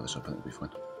to power this up and it'll be fine.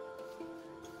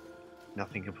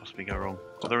 Nothing can possibly go wrong.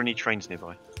 Are there any trains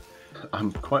nearby?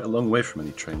 I'm quite a long way from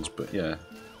any trains, but yeah.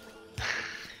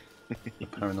 The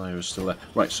Paranoia is still there.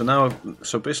 Right,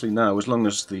 so basically now, as long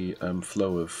as the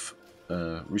flow of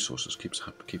resources keeps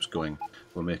going,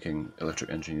 we're making electric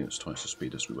engine units twice the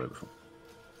speed as we were before.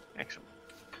 Excellent.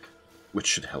 Which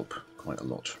should help quite a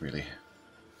lot, really.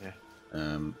 Yeah.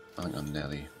 I think I'm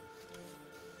nearly...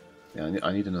 Yeah,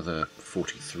 I need another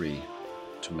 43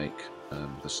 to make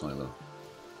the silo.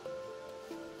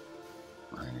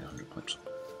 I need 100 pipes.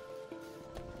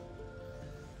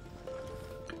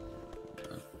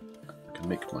 I can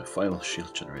make my final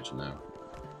shield generator now.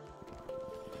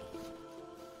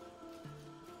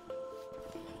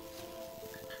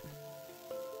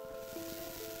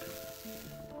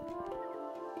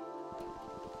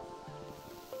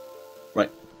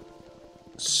 Right.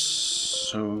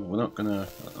 So we're not gonna.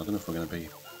 I don't know if we're gonna be.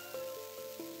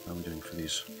 How are we doing for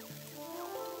these?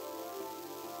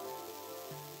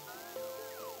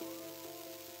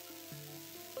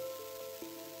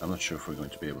 I'm not sure if we're going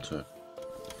to be able to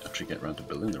actually get around to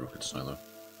building the rocket silo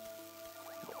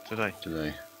Today,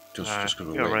 just because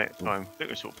we're yeah, waiting. right. Time. I think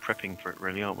we're sort of prepping for it,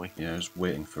 really, aren't we? Yeah, I was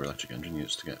waiting for electric engine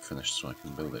units to get finished so I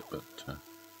can build it. But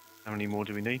how many more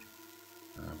do we need?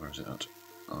 where is it at?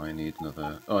 I need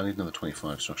another. Oh, I need another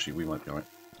 25. So actually, we might be alright.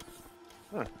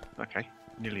 Oh, okay,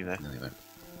 nearly there. Nearly there.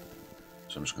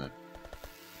 So I'm just going to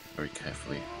very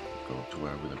carefully go up to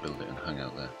where I'm going to build it and hang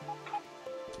out there.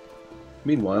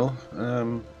 Meanwhile,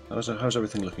 how's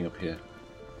everything looking up here?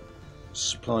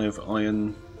 Supply of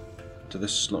iron to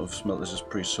this lot of smelters is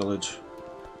pretty solid.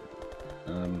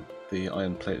 The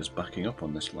iron plate is backing up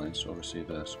on this line, so obviously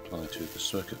the supply to the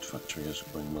circuit factory is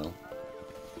going well.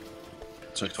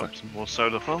 Some more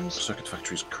solar farms. Circuit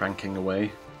factory's cranking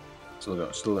away. Still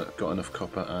got enough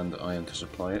copper and iron to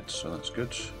supply it, so that's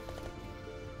good.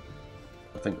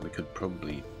 I think we could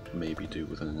probably maybe do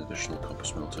with an additional copper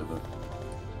smelter, but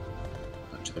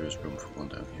actually there is room for one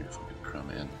down here if I could cram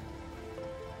it in.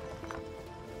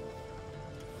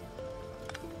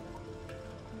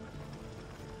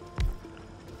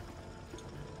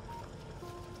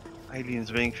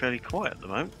 Aliens are being fairly quiet at the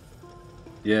moment.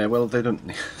 Yeah, well they don't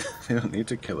need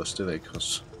to kill us, do they?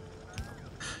 Because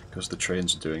the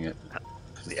trains are doing it.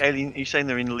 The alien? You're saying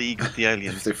they're in league with the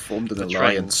aliens? They've formed an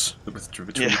alliance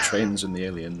between the trains and the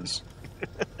aliens.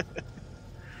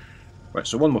 Right,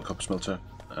 so one more copper smelter,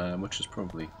 which is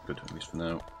probably good, at least for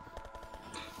now.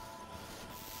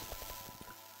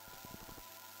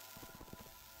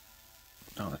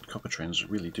 Oh, the copper trains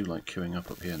really do like queuing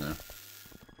up here now.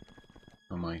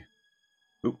 Oh my...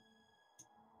 Oop.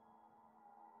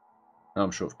 Now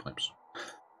I'm short of pipes.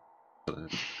 But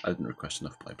I didn't request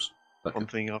enough pipes. One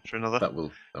thing after another. That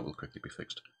will quickly be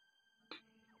fixed.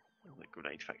 The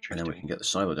grenade factory. And then we can get the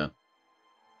silo down.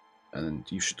 And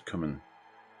you should come and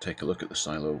take a look at the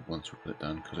silo once we put it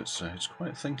down, because it's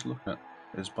quite a thing to look at.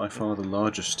 It's by far the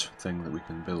largest thing that we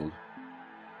can build.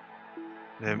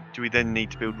 Do we then need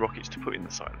to build rockets to put in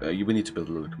the silo? We need to build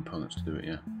a lot of components to do it,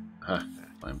 yeah. Ha!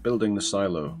 I'm building the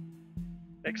silo.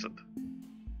 Excellent.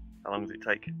 How long does it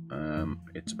take?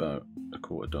 It's about a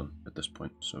quarter done at this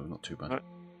point, so not too bad. Right.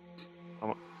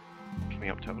 I'm coming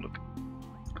up to have a look.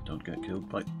 Don't get killed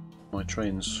by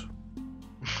trains.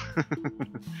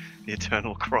 The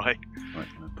eternal cry. Right,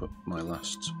 I'm going to put my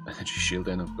last energy shield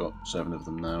in. I've got 7 of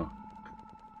them now.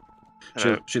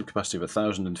 Shield capacity of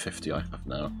 1,050 I have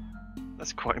now.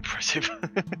 That's quite impressive.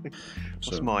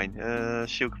 What's mine?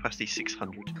 Shield capacity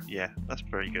 600. Yeah, that's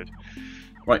very good.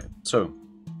 Right, so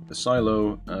the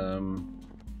silo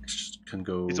can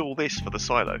go. Is all this for the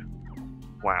silo?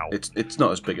 Wow. It's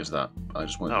not as big as that. I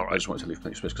just want to leave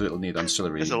plenty of space because it'll need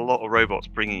ancillary. There's a lot of robots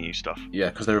bringing you stuff. Yeah,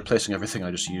 because they're replacing everything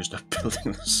I just used up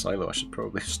building the silo. I should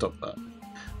probably stop that.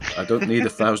 I don't need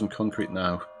 1,000 concrete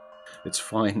now. It's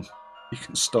fine. You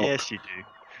can stop. Yes, you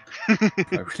do.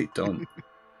 I really don't.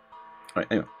 Right,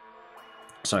 anyway.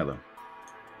 Silo.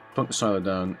 Plunk the silo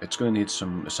down. It's going to need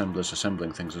some assemblers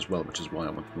assembling things as well, which is why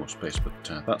I want more space, but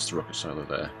that's the rocket silo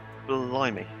there.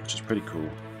 Blimey. Which is pretty cool.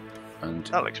 And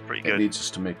that looks pretty good. It needs us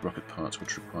to make rocket parts,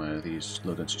 which require these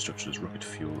low-density structures, rocket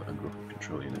fuel, and rocket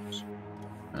control units.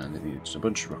 And it needs a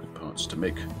bunch of rocket parts to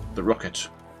make the rocket,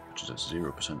 which is at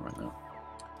 0% right now.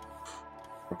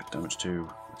 Rocket damage 2.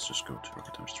 Let's just go to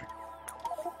rocket damage 3.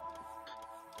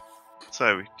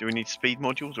 So, do we need speed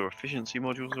modules or efficiency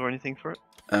modules or anything for it?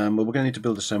 Well, we're going to need to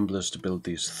build assemblers to build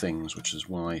these things, which is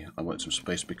why I want some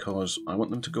space, because I want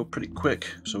them to go pretty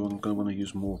quick, so I'm going to want to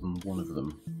use more than one of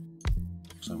them.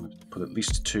 So I'm going to put at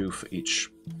least 2 for each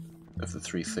of the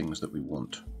 3 things that we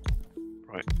want.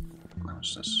 Right.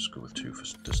 Let's just go with 2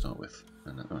 to start with.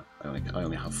 And then, I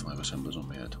only have 5 assemblers on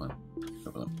me at a time.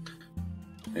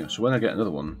 Anyway, so when I get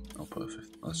another one, I'll put a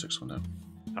 6th one down.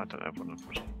 I don't have one,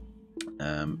 unfortunately.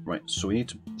 Right, so we need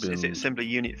to build... Is it assembly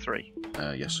unit 3?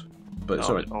 Yes. But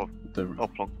sorry, I'll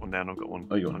plonk one down. I've got one.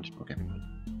 Oh, you got okay.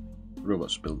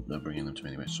 Robots bringing them to me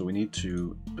anyway. So we need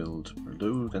to build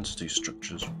low density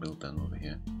structures. Build down over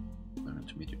here. They're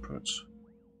intermediate products.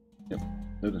 Yep,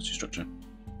 low density structure.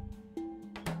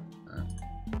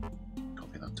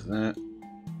 Copy that to there.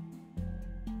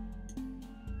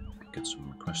 Get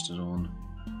some requesters on.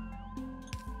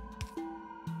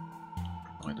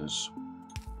 Providers.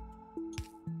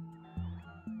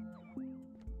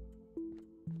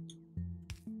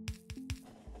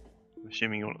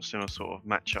 Assuming you want a similar sort of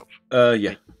matchup.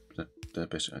 Yeah. The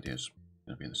basic idea is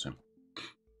going to be the same.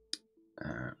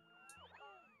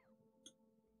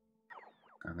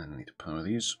 And then I need to power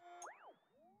these.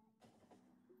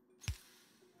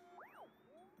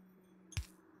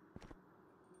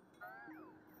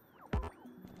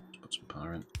 Let's put some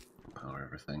power in. Power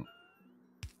everything.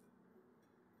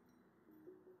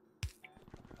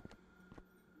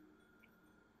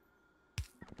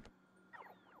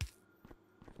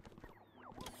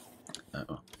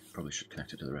 Probably should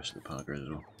connect it to the rest of the power grid as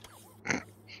well.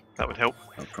 That would help.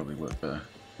 That would probably work better.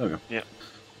 There we go. Yeah.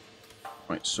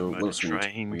 Right, so what else we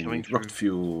need? We need rocket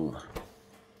fuel,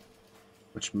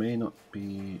 which may not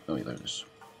be... Oh, yeah, there it is.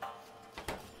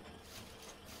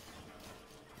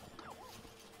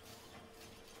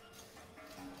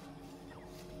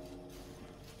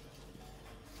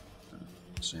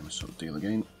 Same sort of deal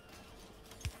again.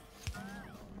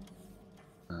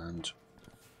 And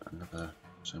another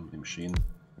assembly machine.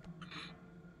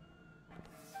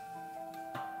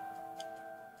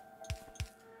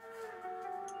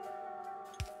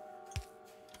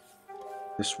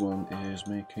 This one is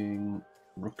making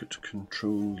rocket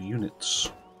control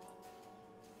units.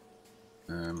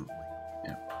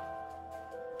 Yeah.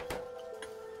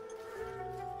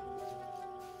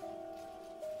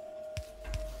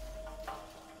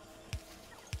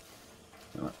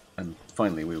 And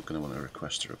finally, we're going to want a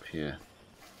requester up here,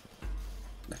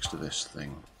 next to this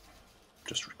thing,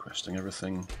 just requesting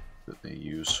everything that they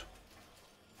use,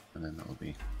 and then that'll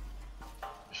be.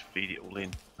 Just feed it all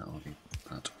in. That'll be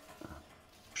that.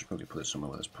 Should probably put it somewhere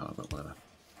where there's power, but whatever.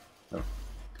 Oh.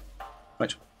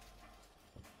 Right.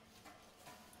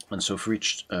 And so for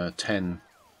each 10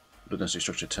 low density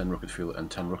structure, 10 rocket fuel, and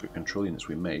 10 rocket control units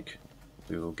we make,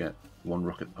 we will get 1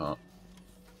 rocket part.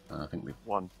 I think we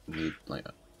need like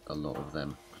a lot of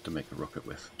them to make a rocket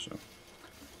with, so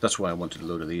that's why I wanted a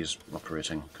load of these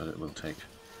operating, because it will take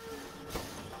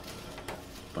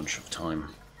a bunch of time.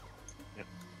 Yep.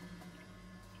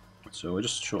 So we're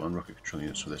just short on rocket control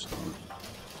units for this one,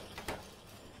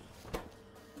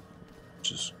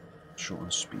 which is short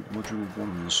on speed module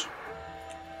 1s.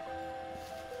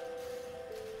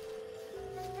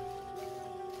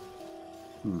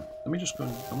 Let me just go.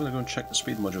 I'm going to go and check the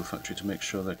speed module factory to make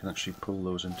sure they can actually pull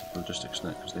those into the logistics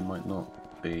net, because they might not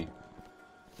be.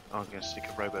 I'm going to stick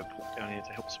a robo down here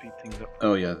to help speed things up.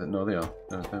 Oh yeah, no, they are.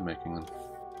 They're making them.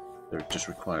 They just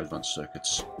require advanced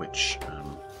circuits, which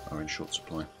are in short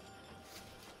supply,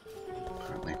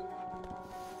 apparently.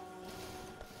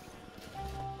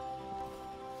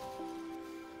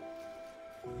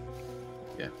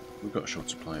 Yeah, we've got a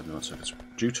short supply of advanced circuits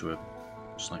due to a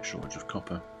slight shortage of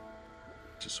copper.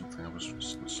 Which is something I was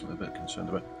a bit concerned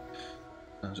about.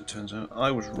 As it turns out,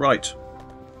 I was right.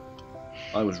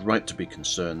 I was right to be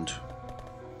concerned.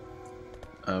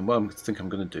 What I think I'm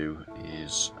going to do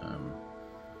is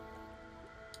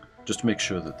just to make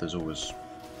sure that there's always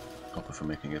copper for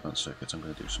making advanced circuits. I'm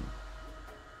going to do some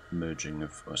merging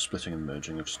of, splitting and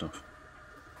merging of stuff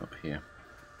up here.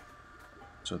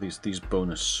 So these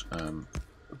bonus,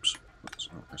 oops,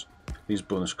 these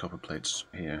bonus copper plates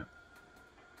here.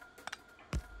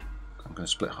 I'm going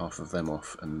to split half of them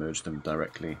off and merge them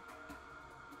directly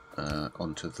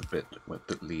onto the bit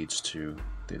that leads to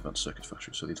the advanced circuit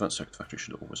factory. So the advanced circuit factory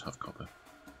should always have copper.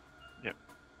 Yep.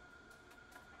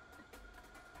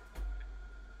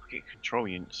 Rocket control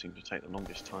units seem to take the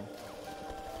longest time.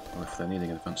 Well, if they're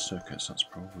needing advanced circuits, that's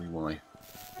probably why.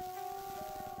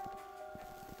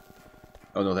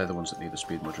 Oh no, they're the ones that need the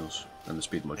speed modules, and the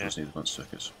speed modules need advanced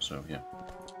circuits, so yeah.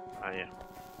 Yeah.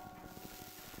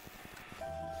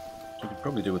 So we could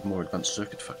probably do with more advanced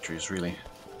circuit factories, really.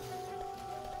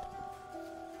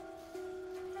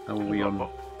 How are we on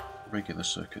regular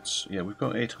circuits? Yeah, we've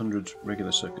got 800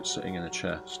 regular circuits sitting in a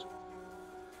chest.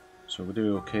 So we're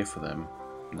doing okay for them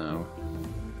now.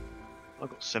 I've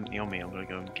got 70 on me, I'm going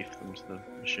to go and gift them to the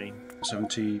machine.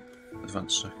 70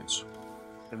 advanced circuits.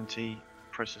 70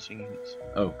 processing units.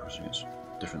 Oh, processing units.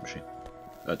 Different machine.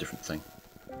 Different thing.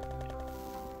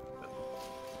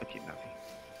 I keep happy.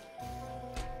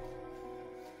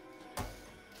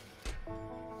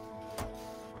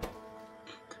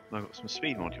 I've got some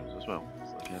speed modules as well,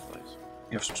 so I can have those.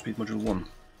 You have some speed module 1?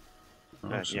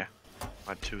 Oh, awesome. Yeah, I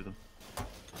had 2 of them.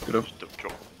 Good up. Just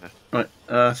drop them in there. Right,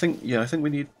 I think we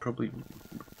need probably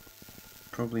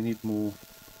need more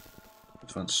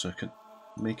advanced circuit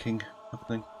making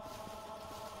happening,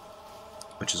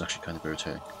 which is actually kind of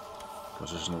irritating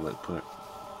because there's nowhere to put it.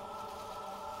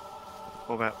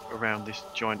 What about around this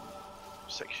giant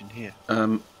section here?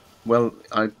 Well,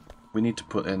 we need to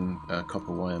put in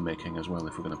copper wire making as well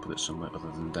if we're going to put it somewhere other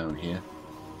than down here,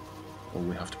 or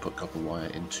we have to put copper wire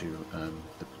into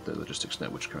the logistics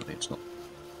net, which currently it's not.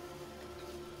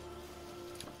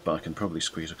 But I can probably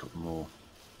squeeze a couple more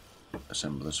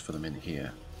assemblers for them in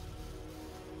here,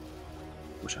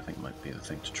 which I think might be the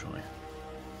thing to try.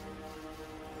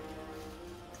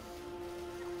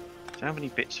 So how many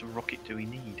bits of rocket do we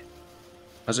need?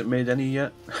 Has it made any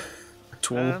yet? At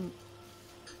all?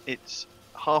 It's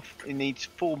half. It needs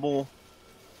 4 more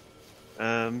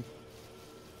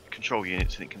control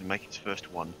units, and it can make its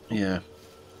first one. Yeah,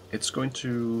 it's going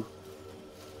to.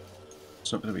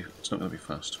 It's not going to be. It's not going to be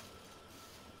fast.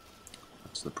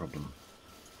 That's the problem.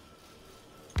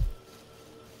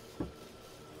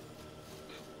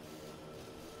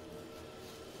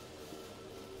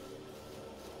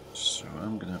 So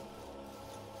I'm going to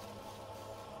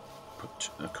put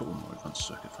a couple more advanced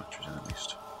circuit factories in at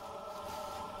least.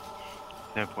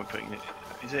 No point putting it.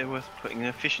 Is it worth putting an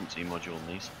efficiency module on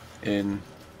these? In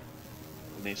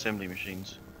the assembly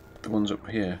machines? The ones up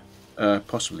here?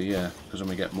 Possibly, yeah, because then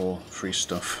we get more free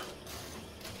stuff.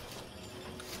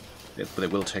 But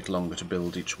it will take longer to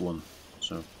build each one,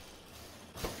 so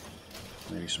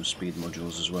maybe some speed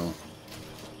modules as well.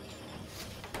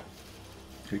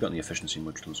 Have you got any efficiency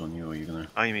modules on you, or are you gonna?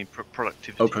 Oh, you mean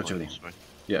productivity? Oh, productivity. Modules,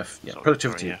 yeah, sorry,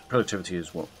 productivity. Sorry, yeah. Productivity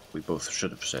is what we both should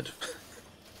have said.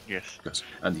 Yes.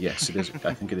 And yes, it is.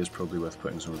 I think it is probably worth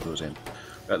putting some of those in,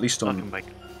 at least on. I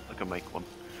can make one.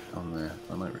 On there,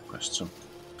 I might request some,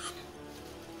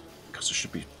 because there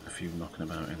should be a few knocking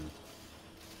about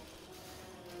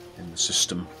in the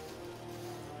system.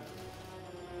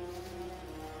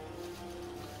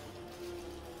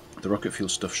 The rocket fuel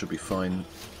stuff should be fine.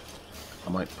 I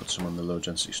might put some on the low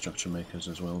density structure makers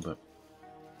as well, but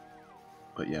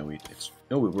But yeah, we're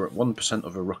at 1%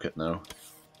 of a rocket now.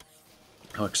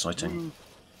 How exciting!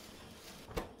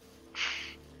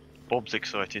 Bob's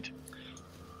excited.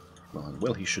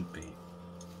 Well, he should be.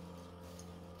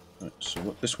 Right,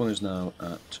 so this one is now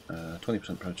at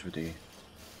 20% productivity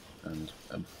and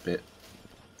a bit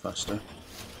faster.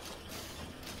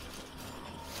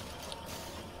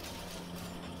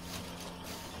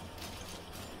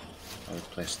 I'll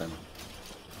replace them.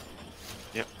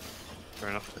 Yep, fair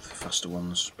enough. With faster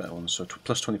ones, better ones. So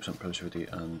plus 20% productivity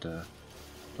and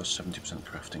plus 70%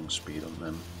 crafting speed on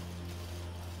them.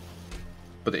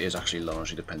 But it is actually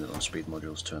largely dependent on speed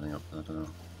modules turning up. I don't know,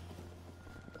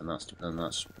 and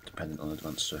that's dependent on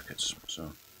advanced circuits.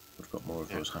 So we've got more of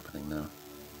those happening now.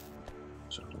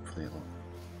 So hopefully it'll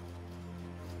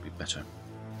be better.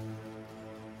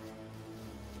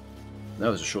 Now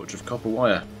there's a shortage of copper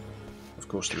wire. Of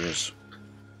course there is.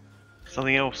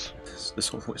 Something else. There's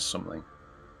always something.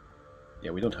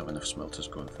 Yeah, we don't have enough smelters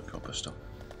going for copper still.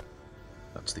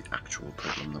 That's the actual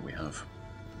problem that we have.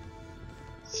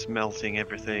 Smelting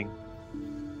everything.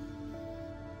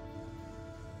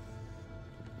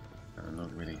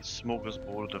 Not really.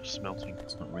 Smorgasbord of smelting.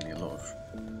 It's not really a lot of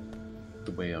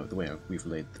the way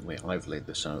I've laid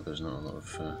this out. There's not a lot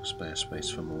of spare space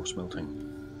for more smelting.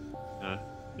 No,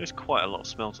 there's quite a lot of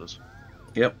smelters.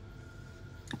 Yep.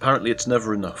 Apparently, it's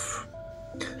never enough.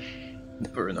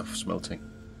 Never enough smelting.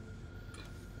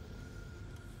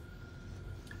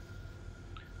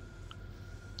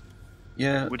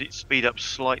 Yeah. Would it speed up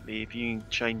slightly if you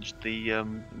changed the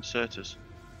inserters?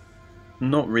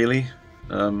 Not really.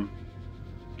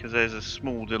 Because there's a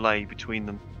small delay between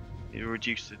them. It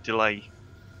reduces the delay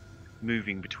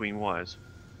moving between wires.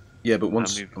 Yeah, but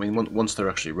once they're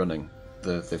actually running,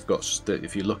 they've got.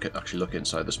 If you look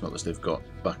inside the smelters, they've got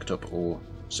backed up ore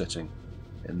sitting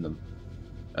in them,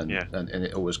 and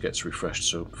it always gets refreshed.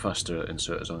 So faster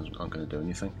inserters aren't going to do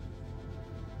anything.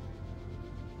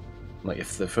 Like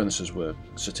if the furnaces were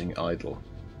sitting idle,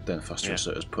 then faster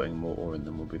inserters putting more ore in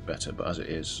them would be better. But as it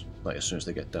is, like as soon as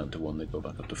they get down to 1, they go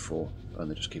back up to 4,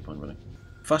 and they just keep on running.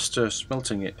 Faster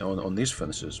smelting it on these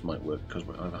furnaces might work because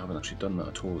I haven't actually done that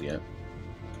at all yet.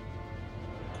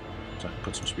 So I can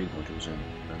put some speed modules in,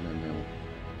 and then they'll.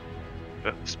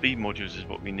 But the speed modules is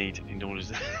what we need in order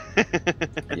to.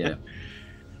 Yeah.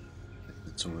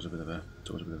 It's always a bit of a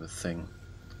thing.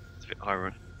 It's a bit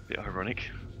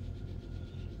ironic.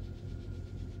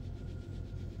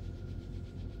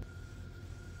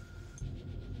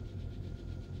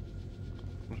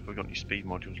 What if we've got any speed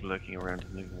modules lurking around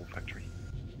in the wall factory?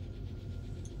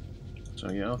 So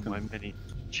yeah, I can. Why many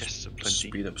chests of plenty.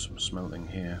 Speed up some smelting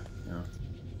here. Yeah.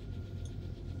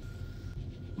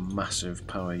 Massive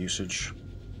power usage.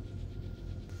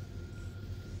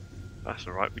 That's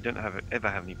alright, we don't ever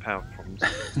have any power problems.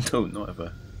 No, not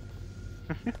ever.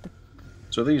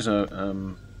 So these are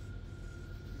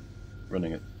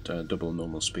running at double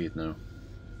normal speed now.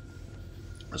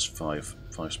 There's five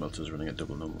smelters running at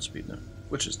double normal speed now,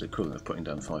 which is the equivalent of putting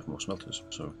down 5 more smelters.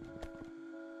 So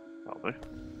that'll do.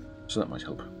 So that might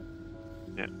help.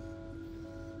 Yeah.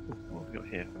 What have we got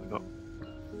here? We've got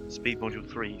speed module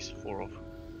 3s, 4 off.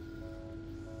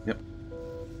 Yep.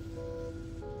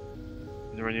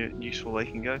 Is there any useful they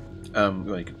can go?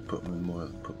 Well, you could put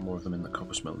more of them in the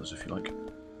copper smelters if you like.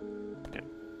 Yeah.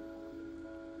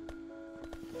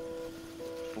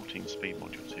 14 speed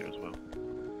modules here as well,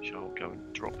 which I'll go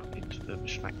and drop into the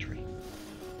factory.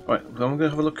 Right, well, I'm going to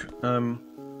have a look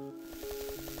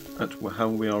at how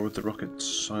we are with the rocket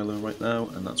silo right now,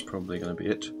 and that's probably going to be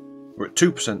it. We're at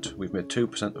 2%. We've made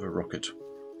 2% of a rocket.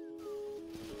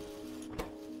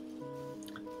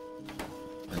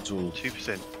 It's all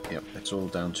 2%. Yep, it's all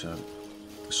down to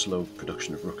the slow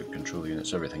production of rocket control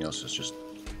units. Everything else is just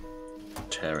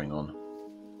tearing on.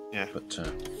 Yeah. But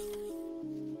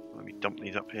let me dump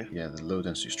these up here. Yeah, the low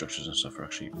density structures and stuff are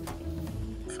actually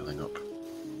filling up.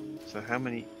 So how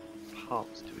many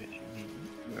parts do we actually need?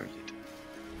 Where is it?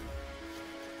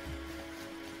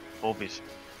 Bob is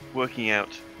working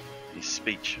out his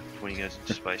speech when he goes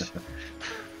into space.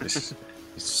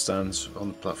 He stands on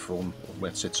the platform,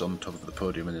 where it sits on top of the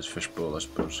podium in his fishbowl, I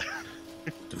suppose.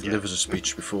 Delivers a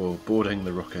speech before boarding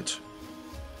the rocket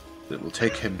that will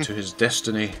take him to his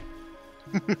destiny.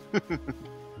 And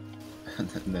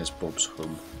then there's Bob's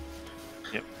home.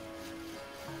 Yep.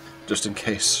 Just in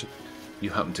case you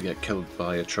happen to get killed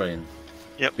by a train.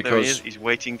 Yep, there he is. He's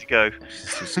waiting to go.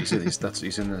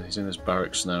 He's in his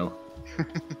barracks now.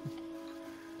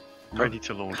 Ready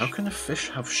to launch. How can a fish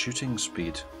have shooting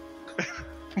speed?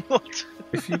 What?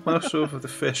 If you mouse over the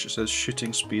fish, it says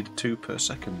shooting speed 2 per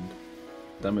second.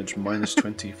 Damage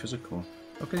 -20 physical.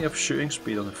 How can you have shooting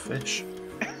speed on a fish?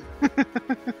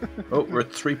 Oh, we're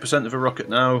at 3% of a rocket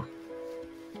now.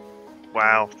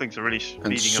 Wow, things are really speeding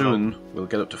And along. soon we'll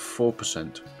get up to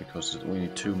 4% because we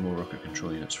need 2 more rocket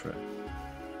control units for it.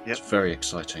 Yep. It's very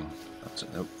exciting. That's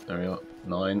it. Nope, there we are.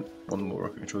 9. 1 more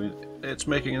rocket control unit. It's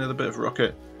making another bit of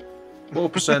rocket.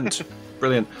 4%.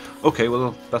 Brilliant. Okay,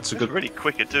 well that's a good. Really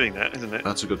quick at doing that, isn't it?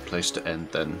 That's a good place to end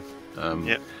then.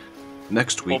 Yep.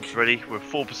 Next week. Bob's ready. We're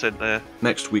 4% there.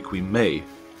 Next week we may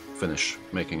finish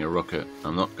making a rocket.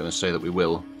 I'm not going to say that we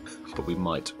will, but we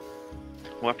might.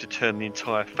 We'll have to turn the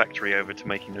entire factory over to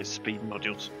making those speed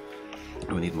modules.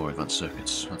 And we need more advanced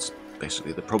circuits. That's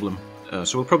basically the problem.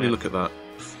 So we'll probably look at that.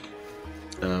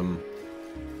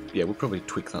 Yeah, we'll probably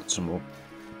tweak that some more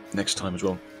next time as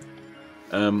well.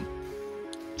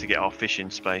 To get our fish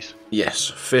in space. Yes,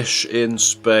 fish in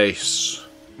space.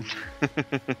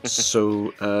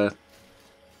 So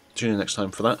tune in next time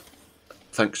for that.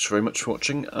 Thanks very much for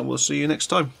watching, and we'll see you next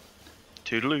time.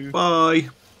 Toodaloo. Bye.